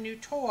to have a new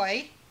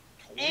toy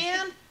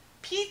and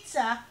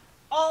pizza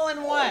all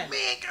in one. Oh,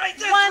 man, guys,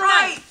 that's One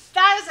right. night.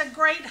 That is a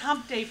great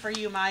hump day for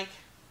you, Mike.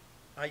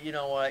 You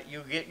know what?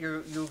 You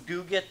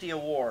do get the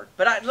award.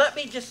 But let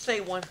me just say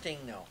one thing,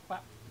 though.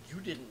 What? You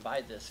didn't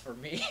buy this for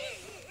me.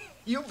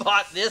 You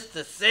bought this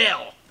to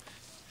sell.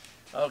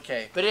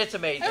 Okay, but it's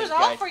amazing, It was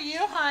all guys. for you,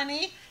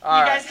 honey. All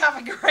you right. guys have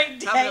a great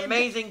day. Have an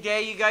amazing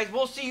day, you guys.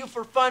 We'll see you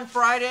for Fun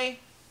Friday.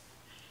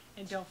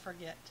 And don't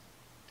forget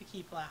to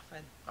keep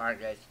laughing. All right,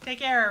 guys. Take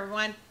care,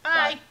 everyone.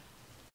 Bye. Bye.